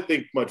 I don't really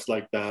think much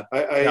like that.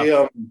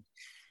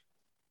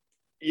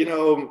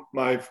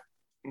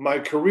 My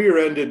career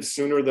ended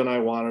sooner than I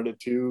wanted it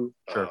to.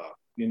 Sure.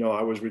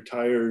 I was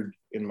retired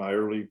in my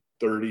early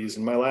 30s,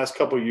 and my last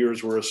couple of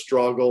years were a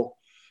struggle.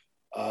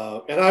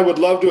 And I would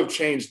love to have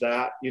changed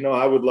that.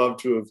 I would love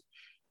to have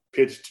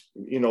pitched,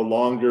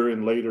 longer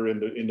and later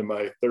into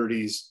my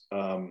 30s.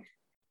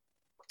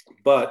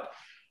 But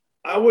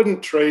I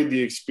wouldn't trade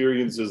the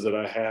experiences that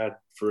I had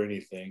for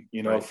anything,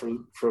 right.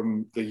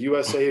 from the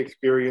USA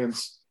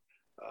experience,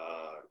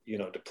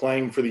 to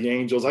playing for the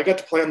Angels. I got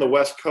to play on the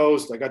West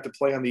Coast. I got to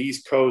play on the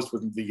East Coast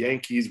with the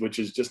Yankees, which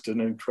is just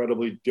an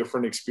incredibly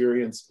different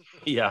experience.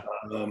 Yeah.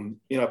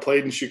 I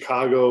played in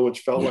Chicago, which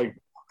felt like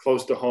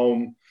close to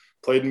home,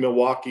 played in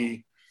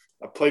Milwaukee.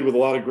 I played with a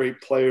lot of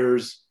great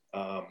players.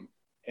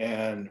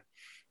 And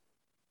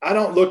I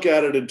don't look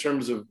at it in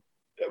terms of,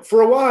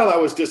 for a while, I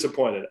was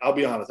disappointed. I'll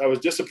be honest. I was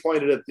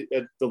disappointed at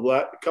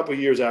the couple of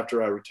years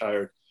after I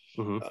retired.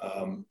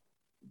 Mm-hmm.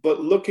 But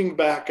looking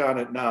back on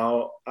it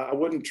now, I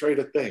wouldn't trade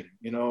a thing.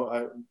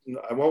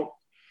 I won't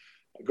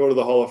go to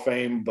the Hall of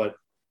Fame, but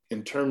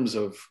in terms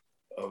of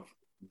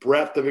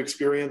breadth of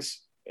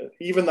experience,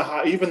 even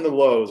the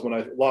lows, when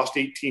I lost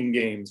 18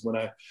 games, when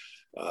I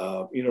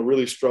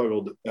really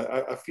struggled,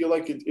 I feel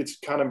like it's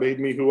kind of made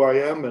me who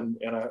I am, and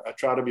I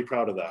try to be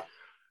proud of that.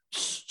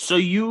 So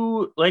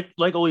you, like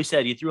Ole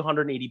said, you threw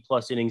 180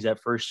 plus innings that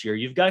first year.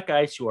 You've got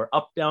guys who are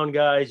up down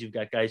guys. You've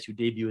got guys who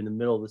debut in the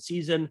middle of the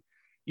season.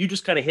 You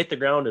just kind of hit the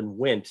ground and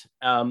went.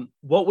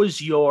 What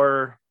was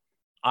your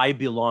 "I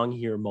belong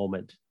here"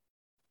 moment?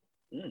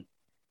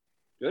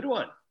 Good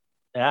one.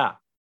 Yeah,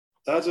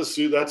 that's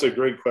a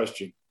great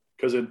question,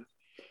 because it.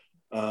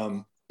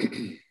 One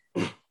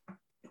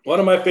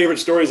of my favorite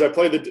stories. I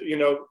played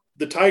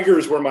the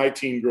Tigers were my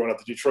team growing up.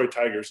 The Detroit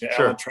Tigers. Sure.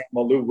 Alan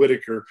Trammell, Lou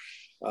Whitaker,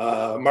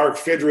 Mark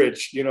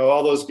Fidrich,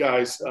 all those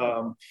guys.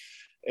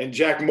 And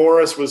Jack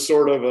Morris was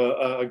sort of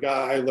a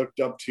guy I looked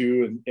up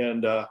to.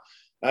 And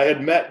I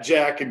had met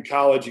Jack in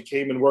college. He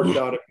came and worked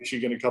out at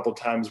Michigan a couple of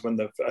times when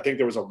I think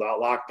there was a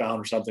lockdown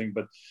or something.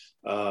 But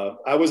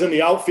I was in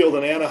the outfield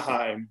in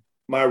Anaheim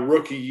my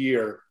rookie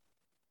year,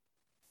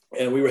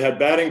 and we had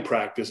batting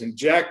practice, and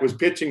Jack was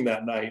pitching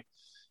that night.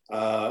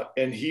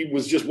 And he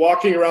was just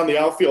walking around the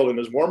outfield in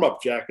his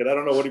warm-up jacket. I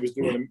don't know what he was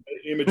doing,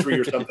 imagery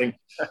or something.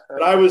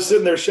 But I was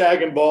sitting there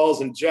shagging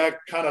balls, and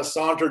Jack kind of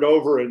sauntered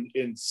over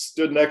and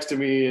stood next to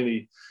me,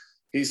 and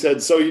he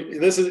said, "So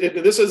this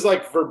is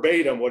like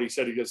verbatim what he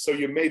said." He goes, "So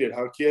you made it,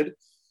 huh, kid?"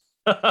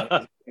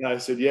 And I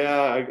said,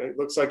 "Yeah, it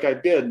looks like I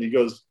did." And he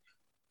goes,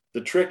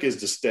 "The trick is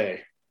to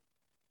stay."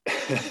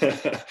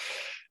 And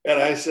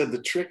I said,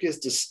 "The trick is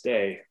to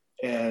stay."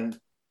 And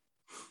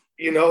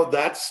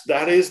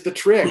that is the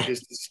trick,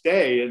 is to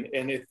stay.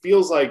 And it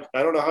feels like,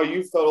 I don't know how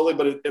you felt, Ole,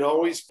 but it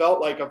always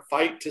felt like a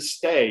fight to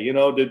stay,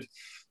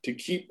 to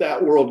keep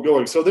that world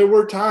going. So there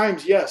were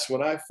times, yes,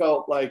 when I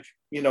felt like,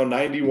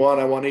 91,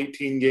 I won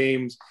 18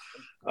 games.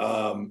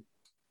 I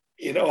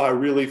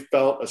really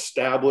felt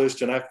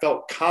established, and I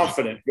felt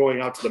confident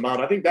going out to the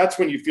mound. I think that's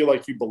when you feel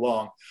like you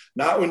belong,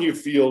 not when you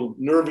feel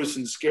nervous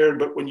and scared,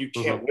 but when you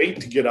can't wait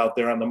to get out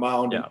there on the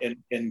mound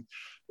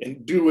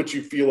and do what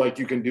you feel like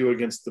you can do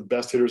against the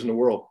best hitters in the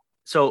world.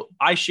 So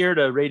I shared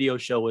a radio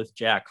show with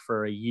Jack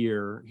for a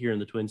year here in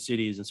the Twin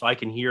Cities. And so I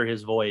can hear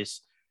his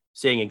voice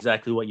saying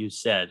exactly what you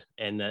said.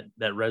 And that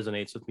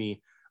resonates with me.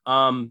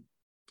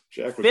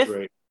 Jack was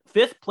great.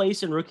 Fifth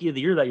place in Rookie of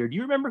the Year that year. Do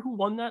you remember who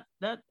won that?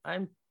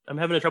 I'm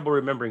having trouble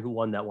remembering who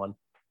won that one.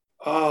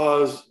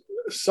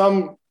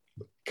 Some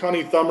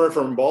Connie Thummer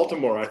from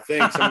Baltimore, I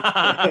think.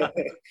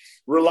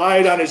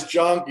 Relied on his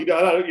junk.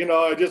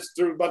 I just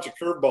threw a bunch of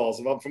curveballs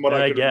from what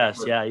I could guess.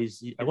 Remember.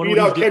 Yeah, I beat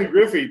out Ken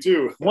Griffey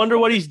too. Wonder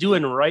what he's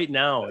doing right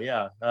now.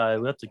 Yeah,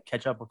 we have to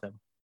catch up with him.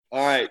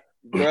 All right,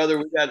 brother.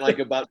 We got I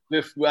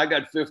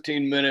got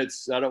 15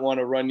 minutes. I don't want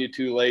to run you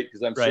too late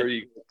because I'm sure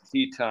you got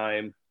tea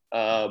time.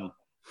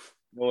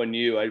 Knowing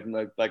you,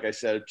 like I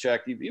said,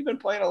 Chuck, you've been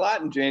playing a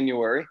lot in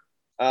January.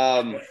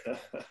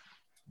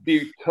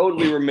 Be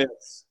totally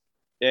remiss.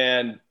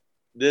 And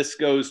this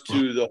goes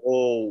to the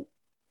whole,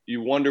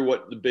 you wonder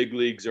what the big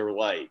leagues are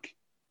like.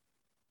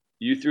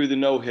 You threw the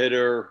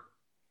no-hitter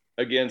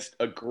against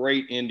a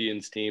great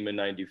Indians team in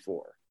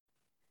 94.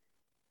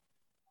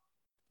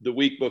 The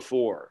week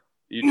before,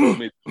 you told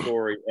me the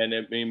story. And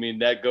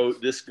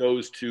this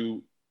goes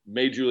to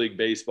Major League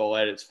Baseball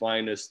at its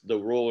finest, the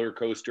roller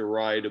coaster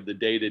ride of the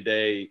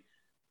day-to-day.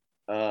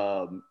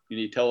 Can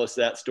you tell us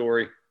that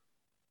story?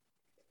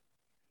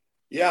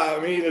 Yeah,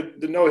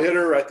 the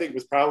no-hitter, I think,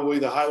 was probably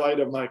the highlight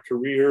of my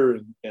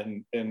career,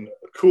 and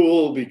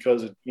cool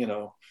because,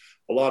 a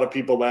lot of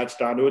people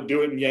latched onto it.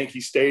 Do it in Yankee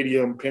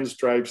Stadium,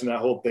 pinstripes, and that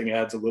whole thing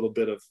adds a little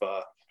bit of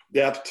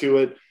depth to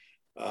it.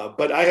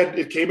 But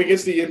it came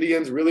against the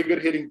Indians, really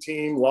good hitting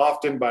team,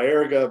 Lofton,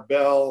 Baerga,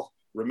 Bell,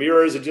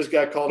 Ramirez had just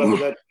got called up to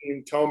that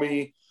team,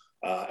 Tomey,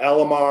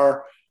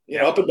 Alomar,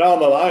 up and down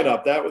the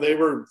lineup.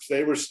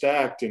 They were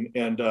stacked,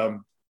 and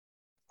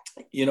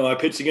I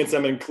pitched against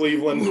them in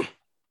Cleveland.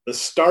 the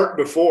start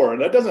before,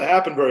 and that doesn't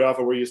happen very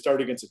often where you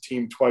start against a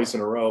team twice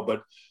in a row,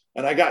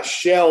 and I got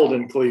shelled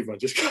in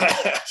Cleveland, just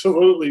got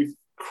absolutely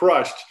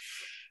crushed.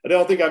 I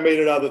don't think I made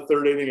it out of the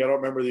third inning. I don't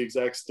remember the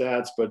exact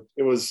stats, but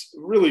it was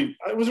really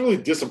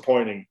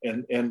disappointing.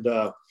 And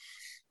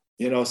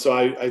so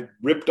I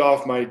ripped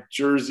off my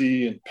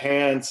jersey and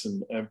pants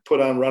and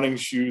put on running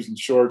shoes and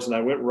shorts, and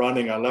I went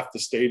running. I left the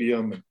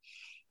stadium and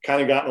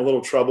kind of got in a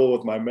little trouble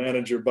with my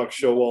manager, Buck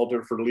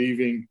Showalter, for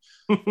leaving.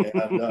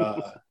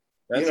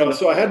 And,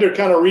 so I had to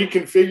kind of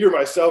reconfigure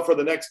myself for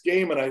the next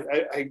game. And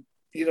I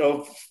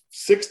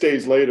 6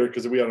 days later,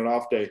 because we had an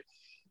off day,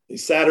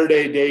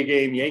 Saturday day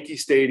game, Yankee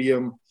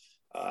Stadium.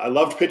 I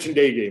loved pitching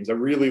day games. I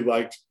really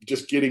liked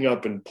just getting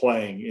up and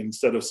playing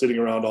instead of sitting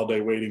around all day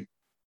waiting.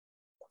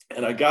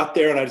 And I got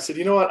there and I said,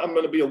 you know what, I'm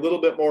going to be a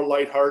little bit more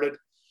lighthearted,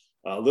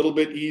 a little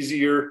bit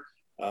easier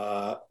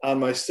on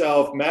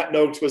myself. Matt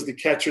Noakes was the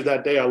catcher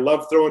that day. I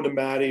loved throwing to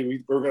Matty.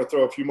 We were going to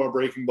throw a few more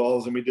breaking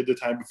balls than we did the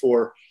time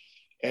before.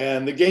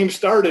 And the game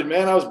started,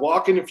 man. I was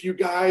walking a few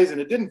guys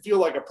and it didn't feel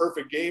like a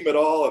perfect game at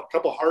all. A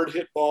couple hard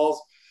hit balls.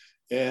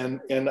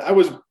 And I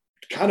was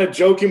kind of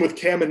joking with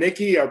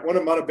Kamenicki, one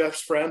of my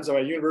best friends, my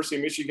University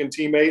of Michigan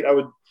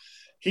teammate.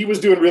 He was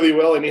doing really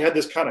well, and he had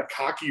this kind of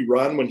cocky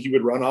run when he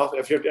would run off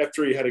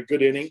after he had a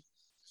good inning.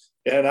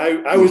 And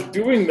I was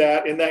doing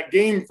that in that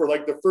game for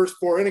like the first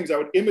 4 innings. I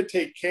would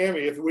imitate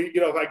Cammy. If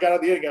I got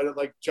out the inning, I'd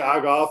like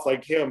jog off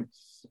like him.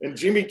 And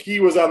Jimmy Key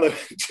was on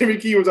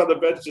the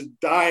bench just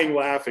dying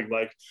laughing,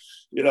 like,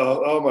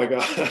 oh my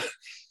God.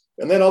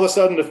 And then all of a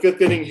sudden the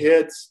 5th inning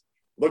hits,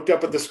 looked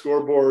up at the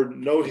scoreboard,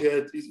 no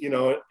hit,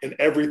 and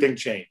everything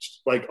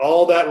changed. Like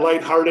all that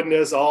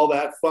lightheartedness, all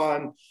that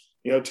fun,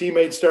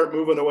 teammates start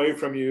moving away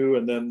from you.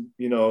 And then,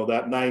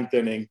 that 9th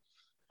inning,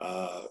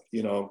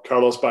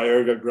 Carlos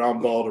Baerga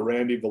ground ball to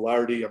Randy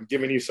Velarde. I'm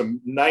giving you some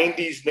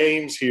 90s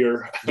names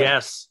here.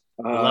 Yes.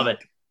 Love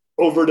it.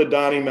 Over to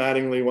Donnie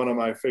Mattingly, one of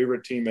my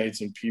favorite teammates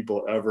and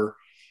people ever.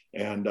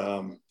 And,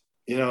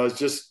 it was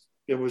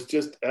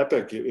just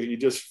epic. You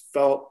just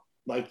felt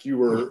like you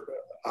were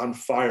on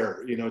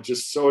fire,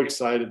 just so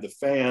excited. The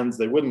fans,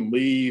 they wouldn't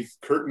leave.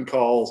 Curtain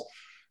calls,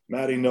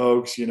 Matty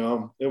Noakes,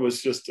 it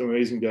was just an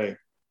amazing day.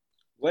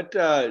 What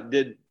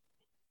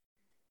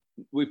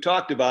we've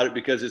talked about it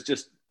because it's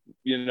just,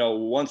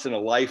 once in a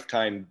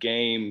lifetime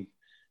game,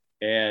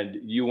 and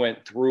you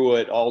went through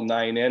it all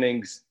 9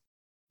 innings.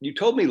 You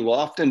told me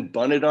Lofton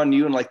bunted on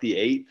you in like the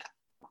 8th?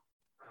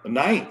 The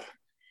 9th.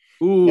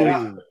 Ooh.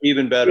 Yeah.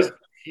 Even better.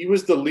 He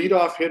was the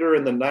leadoff hitter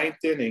in the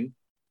 9th inning,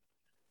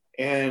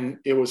 and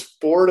it was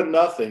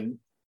 4-0,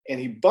 and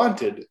he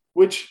bunted,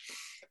 which,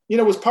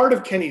 was part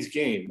of Kenny's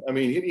game. I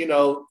mean,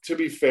 to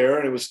be fair,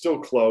 and it was still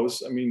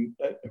close. I mean,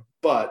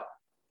 but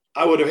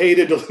I would have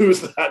hated to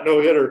lose that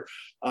no-hitter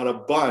on a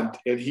bunt.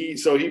 And he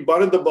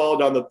bunted the ball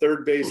down the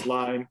third base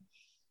line.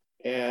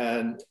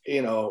 And,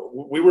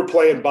 we were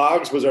playing,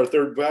 Boggs was our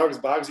third.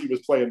 Boggsy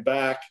was playing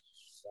back.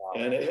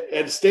 Wow. And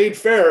it stayed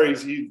fair.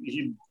 It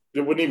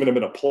wouldn't even have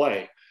been a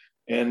play.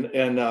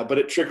 But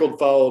it trickled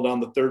foul down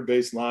the third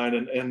base line.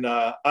 And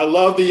I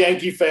love the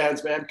Yankee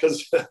fans, man,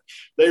 because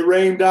they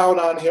rained down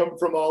on him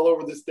from all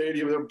over the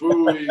stadium. They're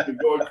booing and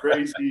going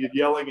crazy and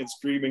yelling and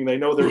screaming. They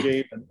know their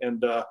game.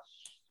 And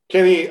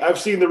Kenny, I've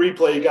seen the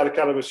replay. He got a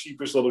kind of a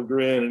sheepish little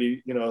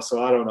grin, and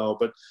so I don't know,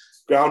 but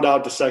ground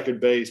out to second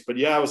base. But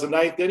yeah, it was the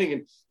 9th inning.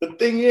 And the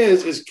thing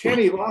is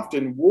Kenny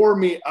Lofton wore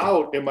me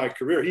out in my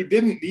career. He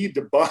didn't need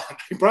to bunt.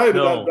 He probably would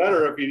have done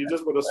better if he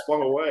just would have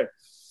swung away.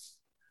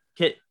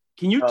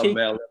 Can you take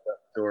man, I love that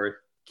story.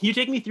 Can you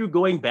take me through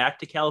going back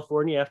to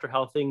California after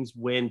how things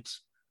went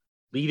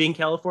leaving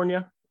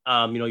California?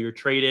 You're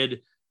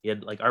traded, you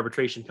had like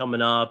arbitration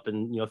coming up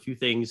and, a few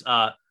things.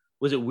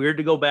 Was it weird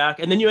to go back?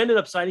 And then you ended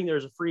up signing there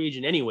as a free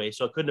agent anyway,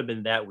 so it couldn't have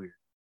been that weird.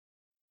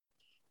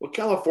 Well,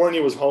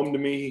 California was home to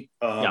me.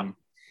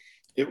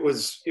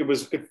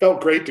 It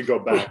felt great to go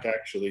back.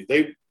 Actually,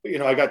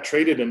 I got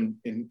traded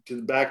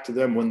back to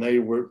them when they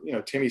were,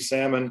 Timmy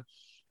Salmon,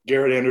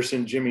 Garrett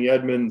Anderson, Jimmy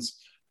Edmonds.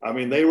 I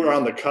mean, they were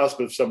on the cusp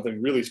of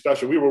something really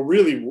special. They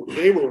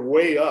were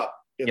way up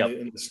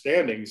in the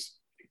standings,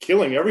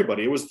 killing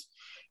everybody. It was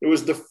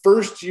the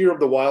first year of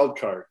the wild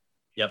card.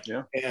 Yep.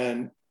 Yeah.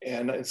 And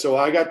so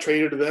I got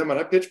traded to them, and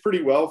I pitched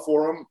pretty well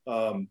for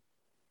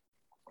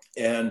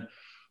them.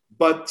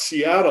 But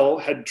Seattle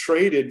had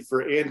traded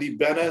for Andy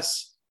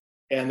Benes,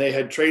 and they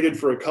had traded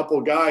for a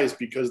couple guys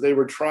because they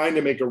were trying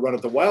to make a run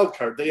at the wild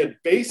card. They had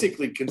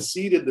basically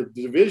conceded the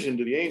division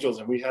to the Angels,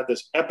 and we had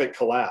this epic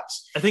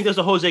collapse. I think there's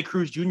a Jose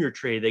Cruz Jr.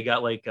 trade. They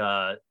got like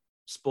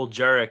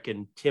Spoljaric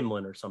and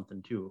Timlin or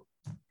something too.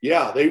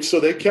 Yeah, they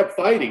kept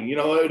fighting. In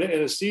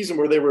a season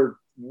where they were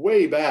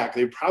way back,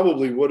 they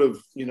probably would have,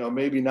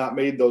 maybe not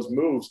made those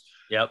moves.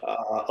 Yep.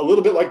 A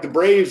little bit like the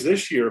Braves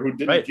this year, who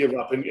didn't give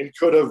up and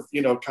could have,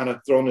 kind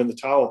of thrown in the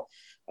towel.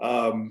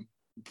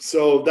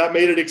 So that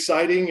made it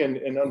exciting,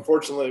 and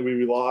unfortunately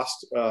we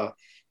lost.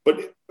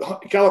 But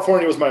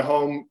California was my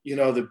home.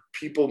 The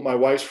people, my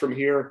wife's from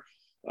here.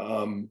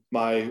 A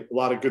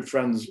lot of good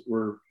friends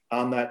were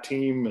on that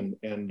team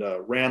and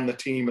ran the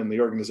team and the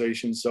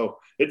organization. So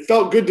it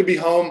felt good to be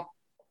home.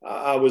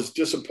 I was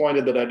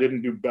disappointed that I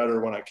didn't do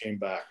better when I came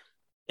back.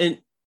 And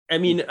I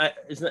mean, I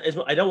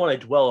don't want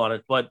to dwell on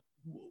it, but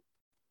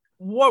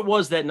what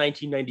was that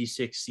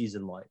 1996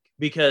 season like?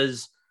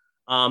 Because,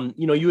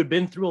 you had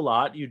been through a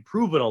lot, you'd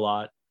proven a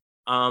lot,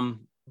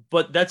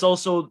 but that's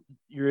also,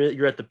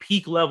 you're at the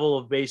peak level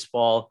of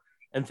baseball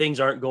and things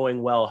aren't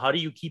going well. How do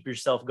you keep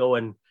yourself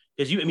going?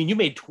 Because you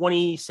made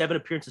 27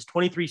 appearances,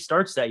 23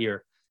 starts that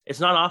year. It's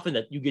not often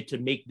that you get to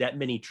make that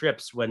many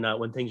trips when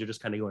things are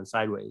just kind of going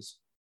sideways.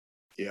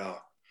 Yeah,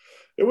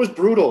 it was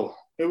brutal.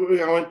 I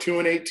went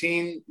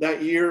 2-18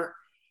 that year.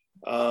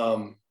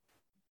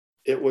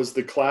 It was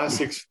the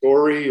classic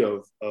story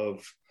of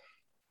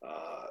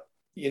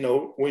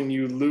when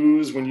you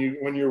lose, when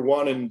you're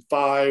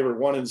 1-5 or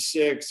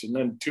 1-6, and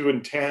then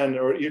 2-10,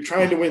 or you're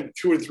trying to win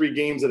 2 or 3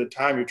 games at a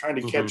time. You're trying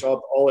to catch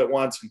up all at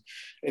once,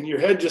 and your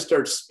head just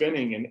starts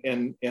spinning.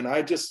 And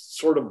I just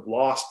sort of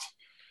lost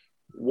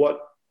what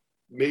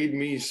made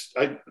me.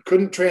 I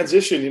couldn't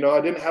transition.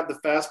 I didn't have the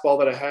fastball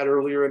that I had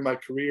earlier in my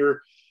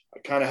career. I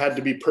kind of had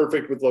to be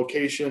perfect with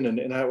location,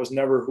 and that was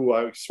never who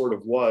I sort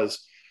of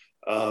was.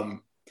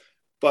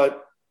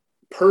 But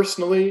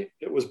personally,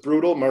 it was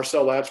brutal.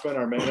 Marcel Latchman,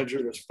 our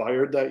manager, was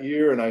fired that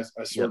year, and I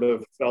sort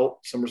of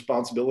felt some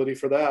responsibility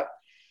for that.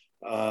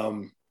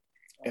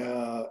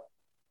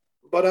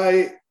 But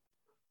I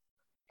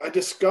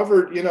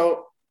discovered,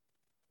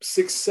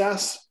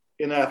 success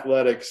in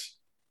athletics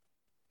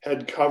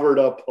had covered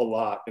up a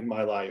lot in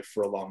my life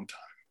for a long time,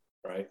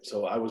 right?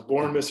 So I was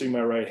born missing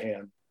my right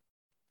hand.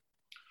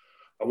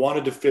 I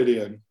wanted to fit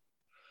in.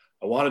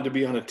 I wanted to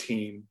be on a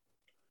team.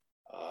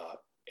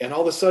 And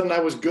all of a sudden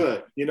I was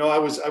good. I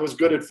was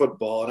good at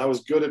football, and I was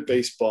good at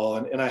baseball,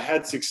 and I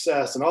had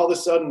success. And all of a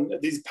sudden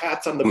these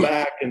pats on the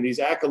back and these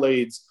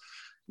accolades,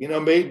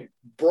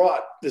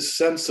 brought this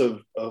sense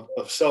of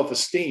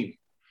self-esteem,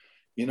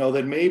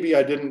 that maybe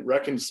I didn't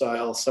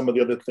reconcile some of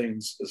the other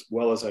things as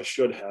well as I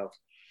should have.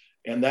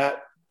 And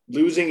that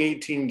losing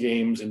 18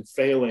 games and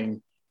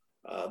failing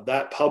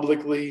that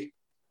publicly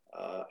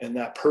and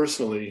that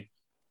personally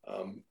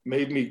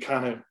made me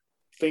kind of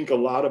think a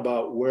lot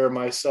about where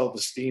my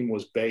self-esteem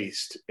was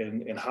based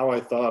and how I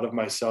thought of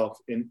myself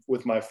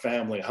with my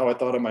family, how I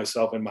thought of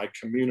myself in my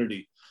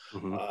community.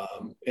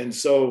 And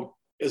so,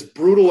 as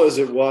brutal as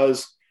it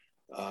was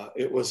a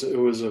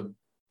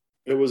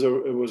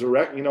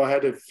wreck. I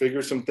had to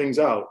figure some things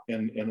out,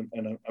 and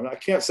I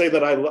can't say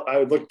that I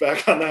would look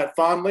back on that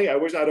fondly. I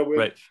wish I'd have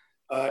went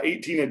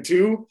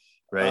 18-2,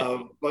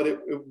 but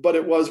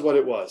it was what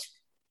it was.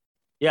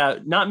 Yeah,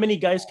 not many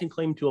guys can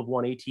claim to have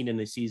won 18 in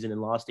the season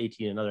and lost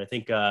 18 in another. I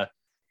think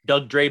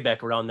Doug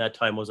Drabeck around that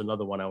time was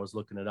another one. I was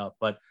looking it up,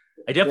 but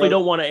I definitely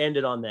don't want to end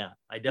it on that.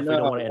 I definitely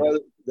don't want to end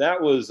it.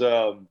 That was,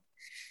 God,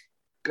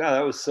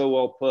 that was so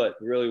well put.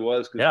 It really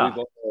was, because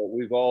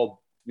we've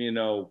all,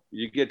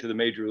 you get to the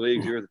major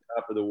leagues, you're at the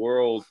top of the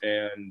world,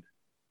 and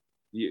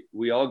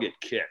we all get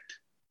kicked,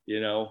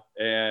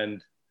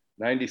 and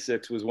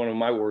 96 was one of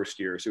my worst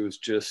years. It was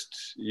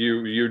just,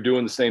 you're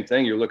doing the same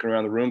thing. You're looking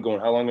around the room going,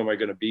 how long am I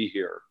going to be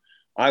here?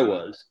 I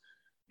was.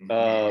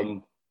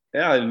 And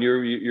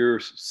your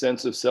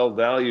sense of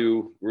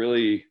self-value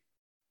really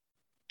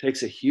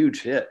takes a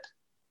huge hit.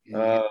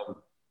 God,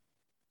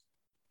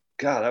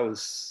 that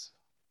was,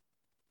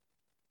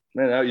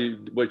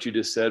 man, what you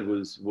just said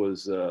was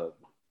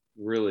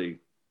really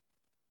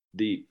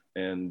deep.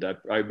 And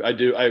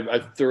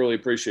I thoroughly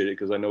appreciate it,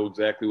 because I know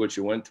exactly what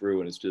you went through,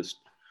 and it's just,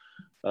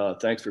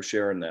 thanks for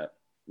sharing that.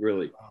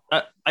 Really.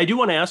 I do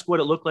want to ask what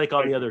it looked like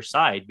on the other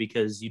side,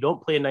 because you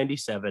don't play in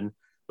 97,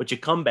 but you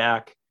come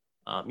back,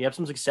 you have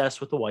some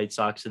success with the White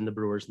Sox and the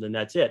Brewers, and then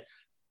that's it.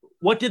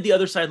 What did the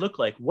other side look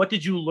like? What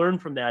did you learn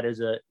from that as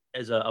a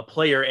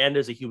player and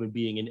as a human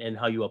being, and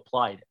how you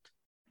applied it?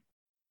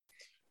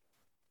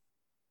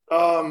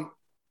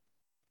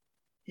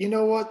 You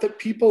know what? That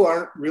people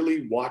aren't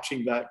really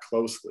watching that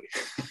closely.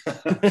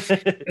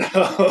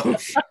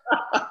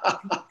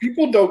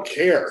 People don't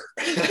care,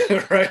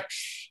 right?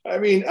 I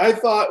mean, I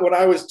thought when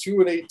I was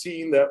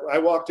 2-18 that I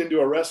walked into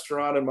a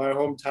restaurant in my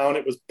hometown,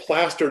 it was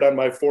plastered on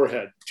my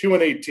forehead,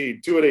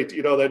 2-18,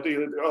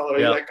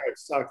 that guy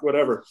sucked,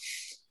 whatever.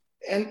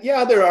 And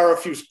yeah, there are a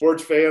few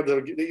sports fans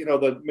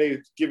that may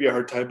give you a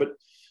hard time, but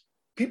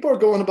people are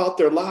going about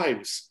their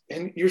lives,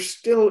 and you're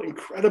still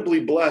incredibly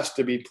blessed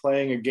to be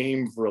playing a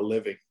game for a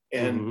living.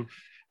 And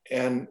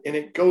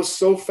it goes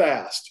so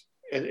fast,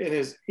 and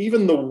is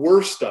even the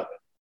worst of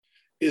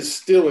it is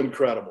still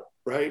incredible.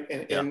 Right.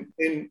 And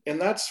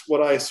that's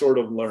what I sort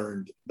of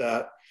learned,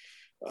 that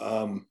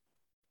I've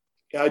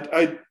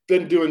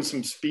been doing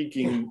some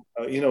speaking,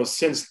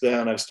 since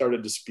then. I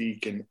started to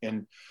speak.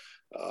 And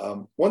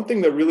one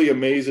thing that really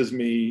amazes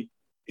me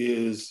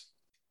is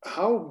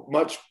how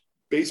much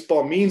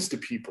baseball means to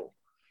people.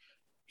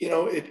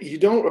 You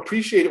don't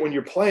appreciate it when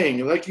you're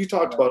playing. Like you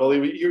talked about,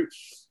 Ollie,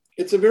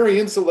 it's a very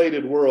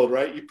insulated world,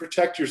 right? You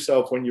protect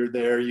yourself when you're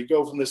there. You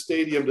go from the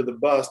stadium to the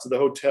bus to the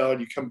hotel,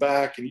 and you come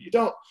back, and you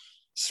don't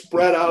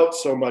spread out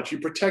so much. You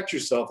protect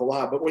yourself a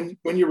lot. But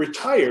when you're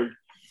retired,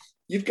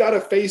 you've got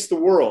to face the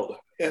world.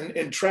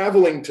 And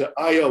traveling to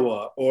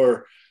Iowa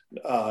or,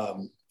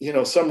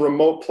 some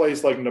remote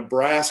place like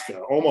Nebraska,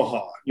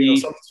 Omaha,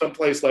 some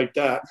place like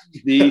that.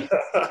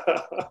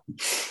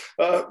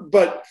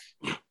 But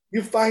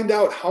you find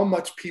out how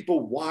much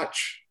people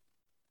watch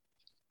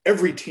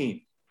every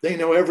team. They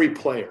know every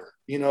player.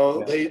 They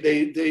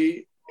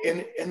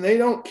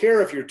don't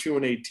care if you're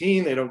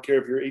 2-18. They don't care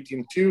if you're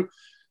 18-2.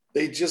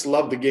 They just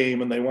love the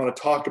game and they want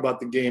to talk about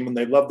the game and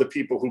they love the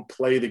people who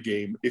play the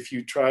game. If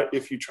you try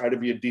to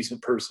be a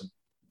decent person.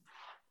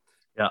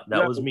 Yeah,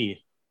 that was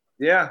me.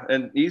 Yeah,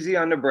 and easy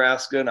on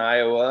Nebraska and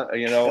Iowa,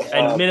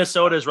 And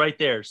Minnesota's right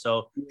there.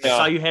 So I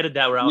saw you headed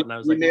that route, and I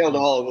was like, nailed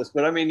all of us.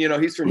 But I mean,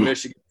 he's from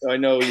Michigan, so I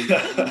know he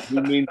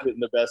means it in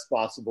the best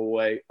possible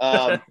way.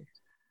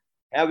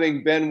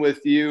 Having been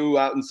with you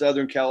out in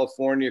Southern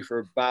California for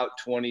about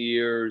 20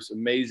 years,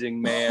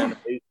 amazing man,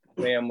 amazing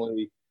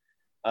family.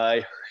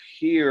 I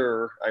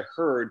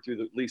heard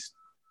through at least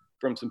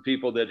from some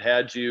people that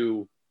had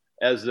you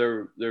as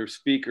their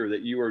speaker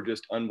that you are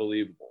just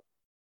unbelievable.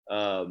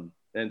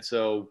 And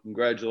so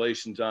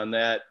congratulations on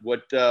that.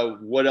 What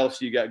else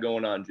you got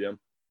going on, Jim?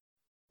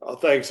 Oh,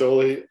 thanks,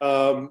 Oli.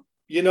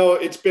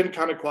 It's been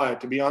kind of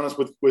quiet, to be honest,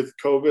 with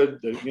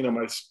COVID.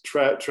 My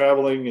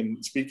traveling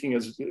and speaking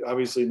has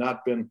obviously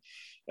not been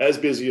as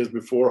busy as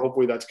before.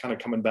 Hopefully that's kind of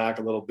coming back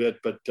a little bit.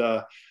 But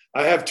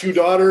I have two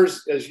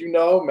daughters, as you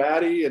know,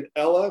 Maddie and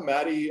Ella.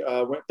 Maddie,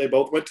 they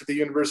both went to the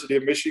University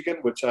of Michigan,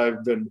 which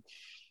I've been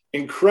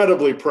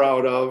incredibly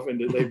proud of.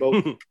 And they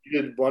both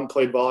competed. One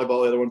played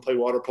volleyball, the other one played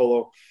water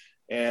polo.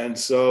 And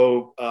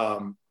so,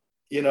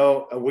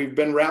 we've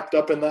been wrapped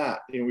up in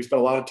that. We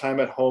spent a lot of time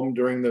at home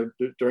during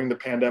the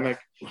pandemic.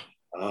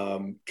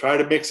 Try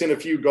to mix in a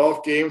few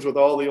golf games with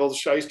all the old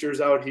shysters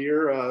out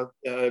here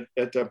at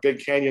the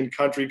Big Canyon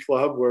Country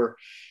Club, where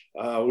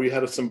we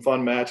had some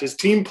fun matches.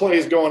 Team play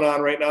is going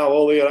on right now,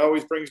 Oli. It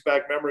always brings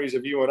back memories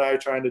of you and I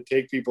trying to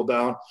take people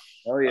down.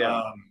 Oh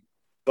yeah.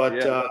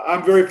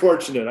 I'm very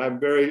fortunate.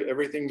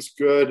 Everything's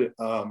good.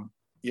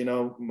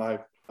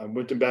 I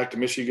went back to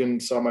Michigan,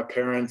 saw my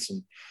parents,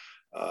 and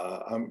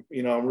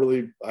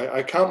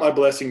I count my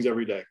blessings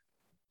every day.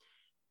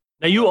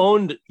 Now you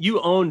owned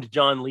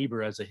John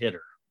Lieber as a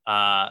hitter.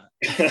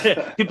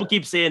 People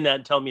keep saying that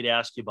and tell me to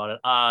ask you about it.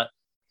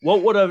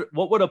 What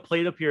would a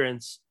plate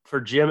appearance for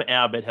Jim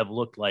Abbott have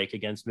looked like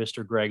against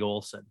Mr. Greg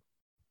Olson?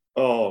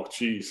 Oh,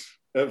 geez.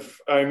 That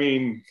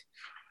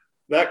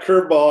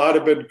curveball, I'd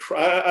have been.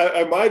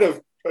 I might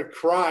have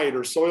cried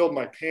or soiled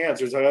my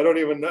pants or something. I don't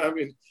even know. I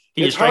mean,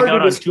 can you strike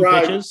out on 2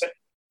 pitches?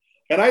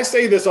 And I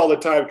say this all the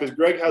time because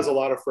Greg has a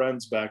lot of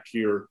friends back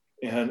here,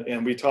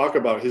 and we talk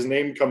about his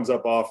name comes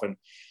up often,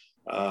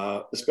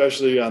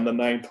 especially on the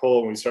 9th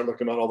hole when we start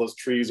looking at all those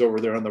trees over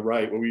there on the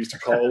right, what we used to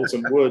call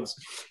Olson Woods.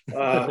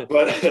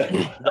 But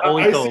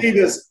I see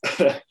this.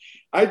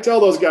 I tell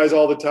those guys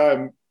all the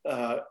time.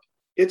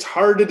 It's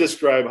hard to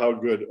describe how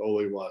good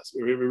Ole was.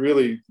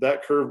 Really,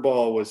 that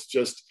curveball was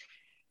just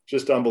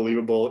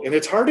unbelievable, and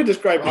it's hard to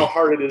describe how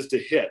hard it is to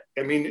hit.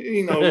 I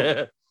mean,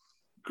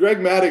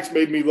 Greg Maddox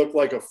made me look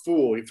like a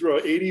fool. He threw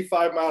an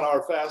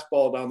 85-mile-an-hour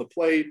fastball down the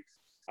plate.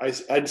 I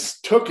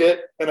just took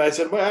it, and I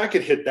said, well, I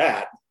could hit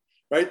that,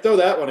 right? Throw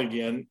that one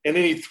again. And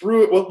then he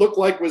threw it what looked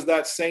like was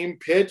that same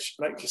pitch,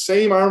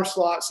 same arm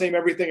slot, same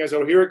everything. I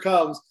said, oh, here it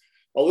comes,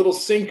 a little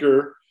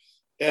sinker.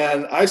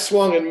 And I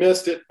swung and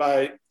missed it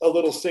by a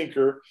little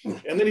sinker.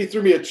 And then he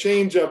threw me a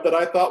changeup that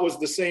I thought was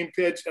the same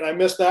pitch, and I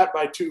missed that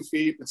by 2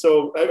 feet. And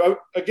so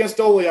against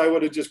Ole, I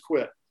would have just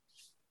quit.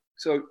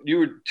 So you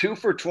were 2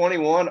 for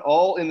 21,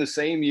 all in the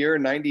same year,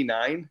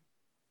 99?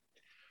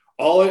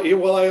 I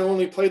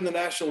only played in the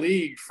National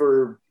League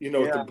for,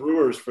 with the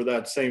Brewers for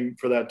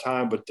that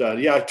time. But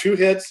 2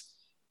 hits.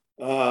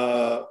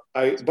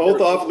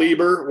 Both off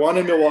Lieber, one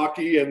in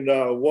Milwaukee and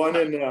one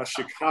in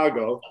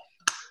Chicago.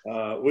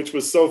 Which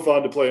was so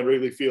fun to play in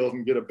Wrigley Field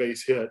and get a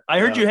base hit. I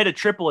heard you had a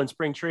triple in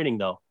spring training,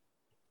 though.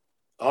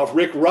 Off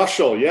Rick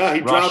Russell. Yeah, he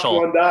dropped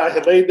one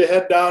down, laid the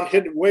head down,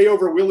 hit way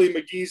over Willie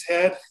McGee's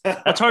head.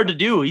 That's hard to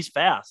do. He's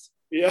fast.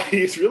 Yeah,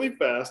 he's really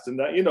fast. And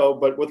that,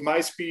 but with my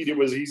speed, it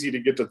was easy to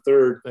get to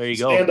third. There you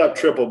go. Stand-up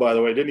triple, by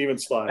the way. Didn't even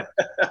slide.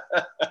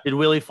 Did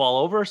Willie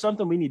fall over or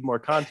something? We need more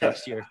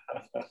context here.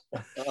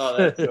 Oh,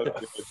 that's so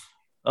good.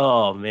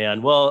 Oh,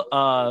 man.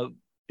 Well,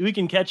 we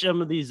can catch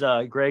some of these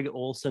Greg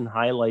Olson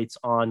highlights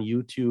on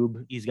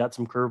YouTube. He's got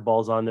some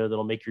curveballs on there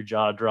that'll make your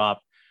jaw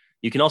drop.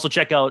 You can also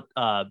check out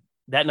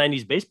That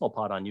 90s Baseball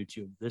Pod on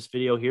YouTube. This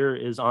video here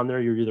is on there.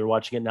 You're either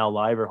watching it now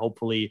live, or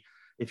hopefully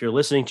if you're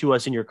listening to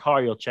us in your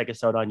car, you'll check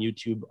us out on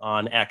YouTube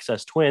on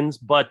Access Twins.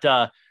 But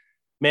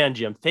man,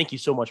 Jim, thank you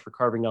so much for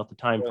carving out the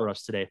time for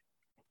us today.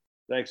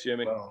 Thanks,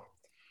 Jimmy. Wow.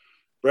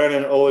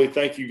 Brandon, Ole,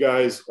 thank you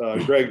guys.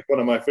 Greg, one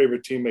of my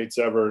favorite teammates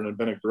ever, and have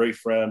been a great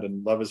friend,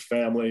 and love his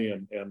family.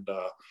 And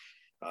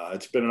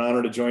it's been an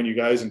honor to join you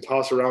guys and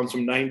toss around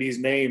some 90s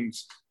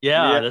names.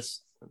 Yeah.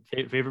 That's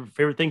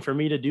favorite thing for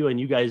me to do, and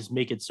you guys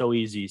make it so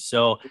easy.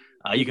 So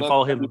you can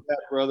follow him,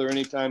 brother,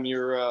 anytime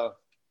you're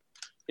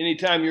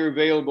anytime you're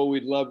available,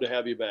 we'd love to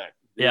have you back.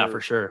 Yeah,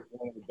 for sure.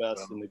 One of the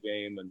best in the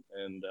game.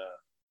 And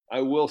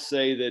I will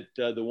say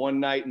that the one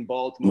night in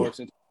Baltimore,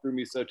 since you threw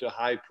me such a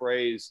high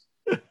praise,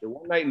 the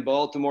one night in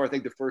Baltimore, I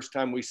think the first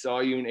time we saw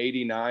you in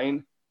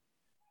 '89,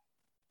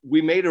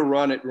 we made a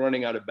run at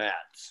running out of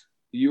bats.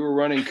 You were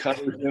running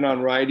cutters in on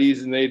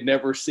righties, and they'd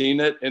never seen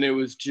it. And it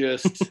was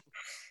just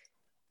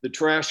the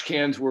trash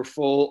cans were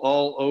full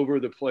all over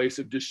the place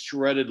of just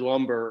shredded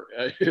lumber.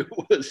 It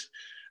was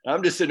 –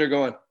 I'm just sitting there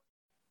going,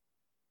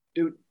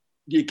 dude,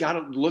 you got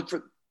to look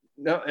for –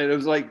 no. And it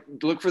was like,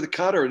 look for the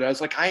cutter. And I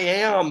was like, I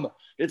am.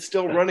 It's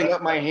still running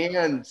up my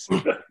hands.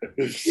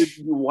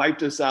 You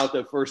wiped us out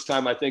the first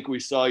time I think we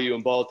saw you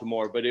in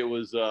Baltimore, but it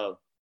was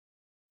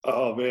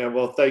oh man,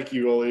 well, thank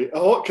you, Ole.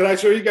 Oh, can I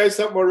show you guys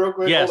something more real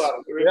quick? Yes,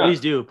 Hold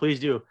on. please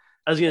do.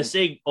 I was gonna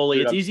say, Ole,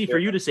 it's easy for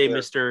you to say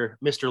Mr.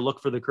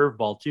 Look for the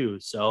curveball too.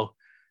 So,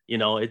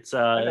 it's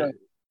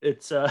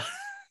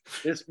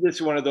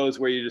it's one of those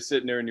where you're just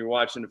sitting there and you're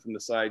watching it from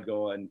the side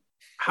going,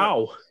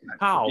 how?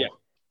 Yeah.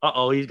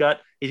 He's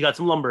got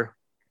some lumber.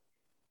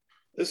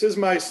 This is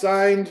my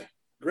signed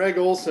Greg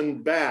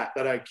Olson bat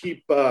that I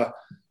keep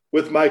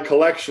with my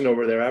collection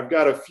over there. I've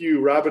got a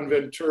few: Robin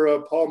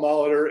Ventura, Paul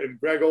Molitor, and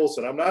Greg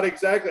Olson. I'm not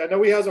exactly – I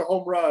know he has a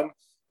home run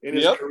in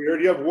his career.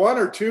 Do you have one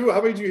or two?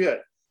 How many did you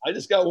hit? I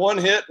just got one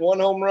hit, one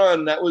home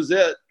run. That was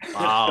it.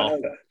 Wow.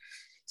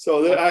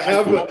 So I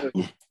have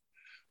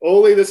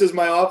Ole, this is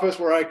my office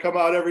where I come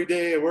out every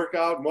day and work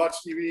out and watch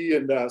TV.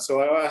 And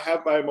so I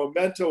have my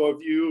memento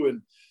of you.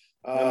 And,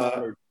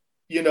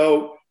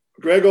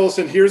 Greg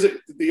Olson, here's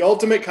the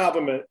ultimate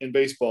compliment in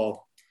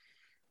baseball.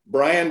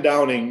 Brian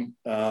Downing,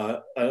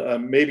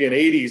 maybe an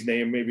 80s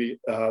name,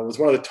 was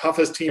one of the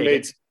toughest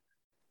teammates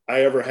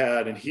I ever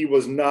had. And he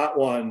was not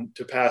one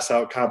to pass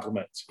out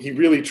compliments. He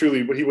really,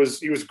 truly, but he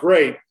was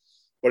great,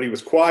 but he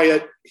was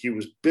quiet. He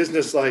was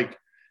businesslike.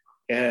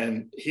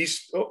 And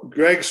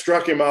Greg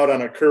struck him out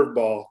on a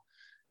curveball,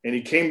 and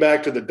he came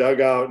back to the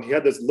dugout and he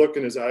had this look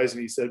in his eyes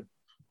and he said,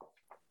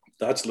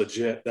 "That's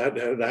legit.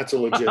 That's a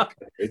legit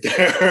right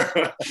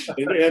there."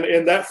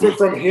 and that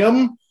from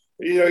him,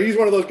 he's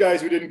one of those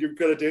guys who didn't give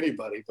credit to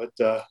anybody. But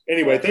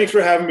anyway, thanks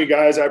for having me,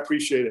 guys. I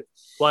appreciate it.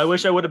 Well, I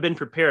wish I would have been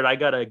prepared. I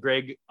got a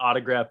Greg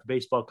autographed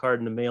baseball card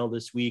in the mail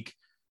this week.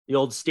 The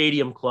old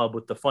Stadium Club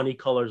with the funny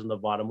colors on the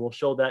bottom. We'll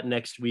show that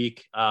next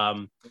week.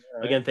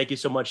 Again, thank you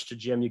so much to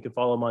Jim. You can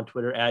follow him on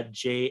Twitter at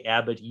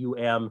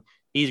 @JAbbottUM.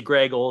 He's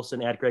Greg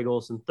Olson at Greg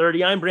Olson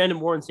 30. I'm Brandon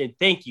Warren saying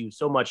thank you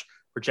so much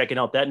for checking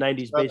out that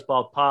 90s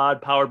baseball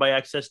pod powered by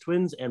Access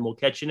Twins, and we'll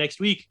catch you next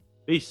week.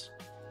 Peace.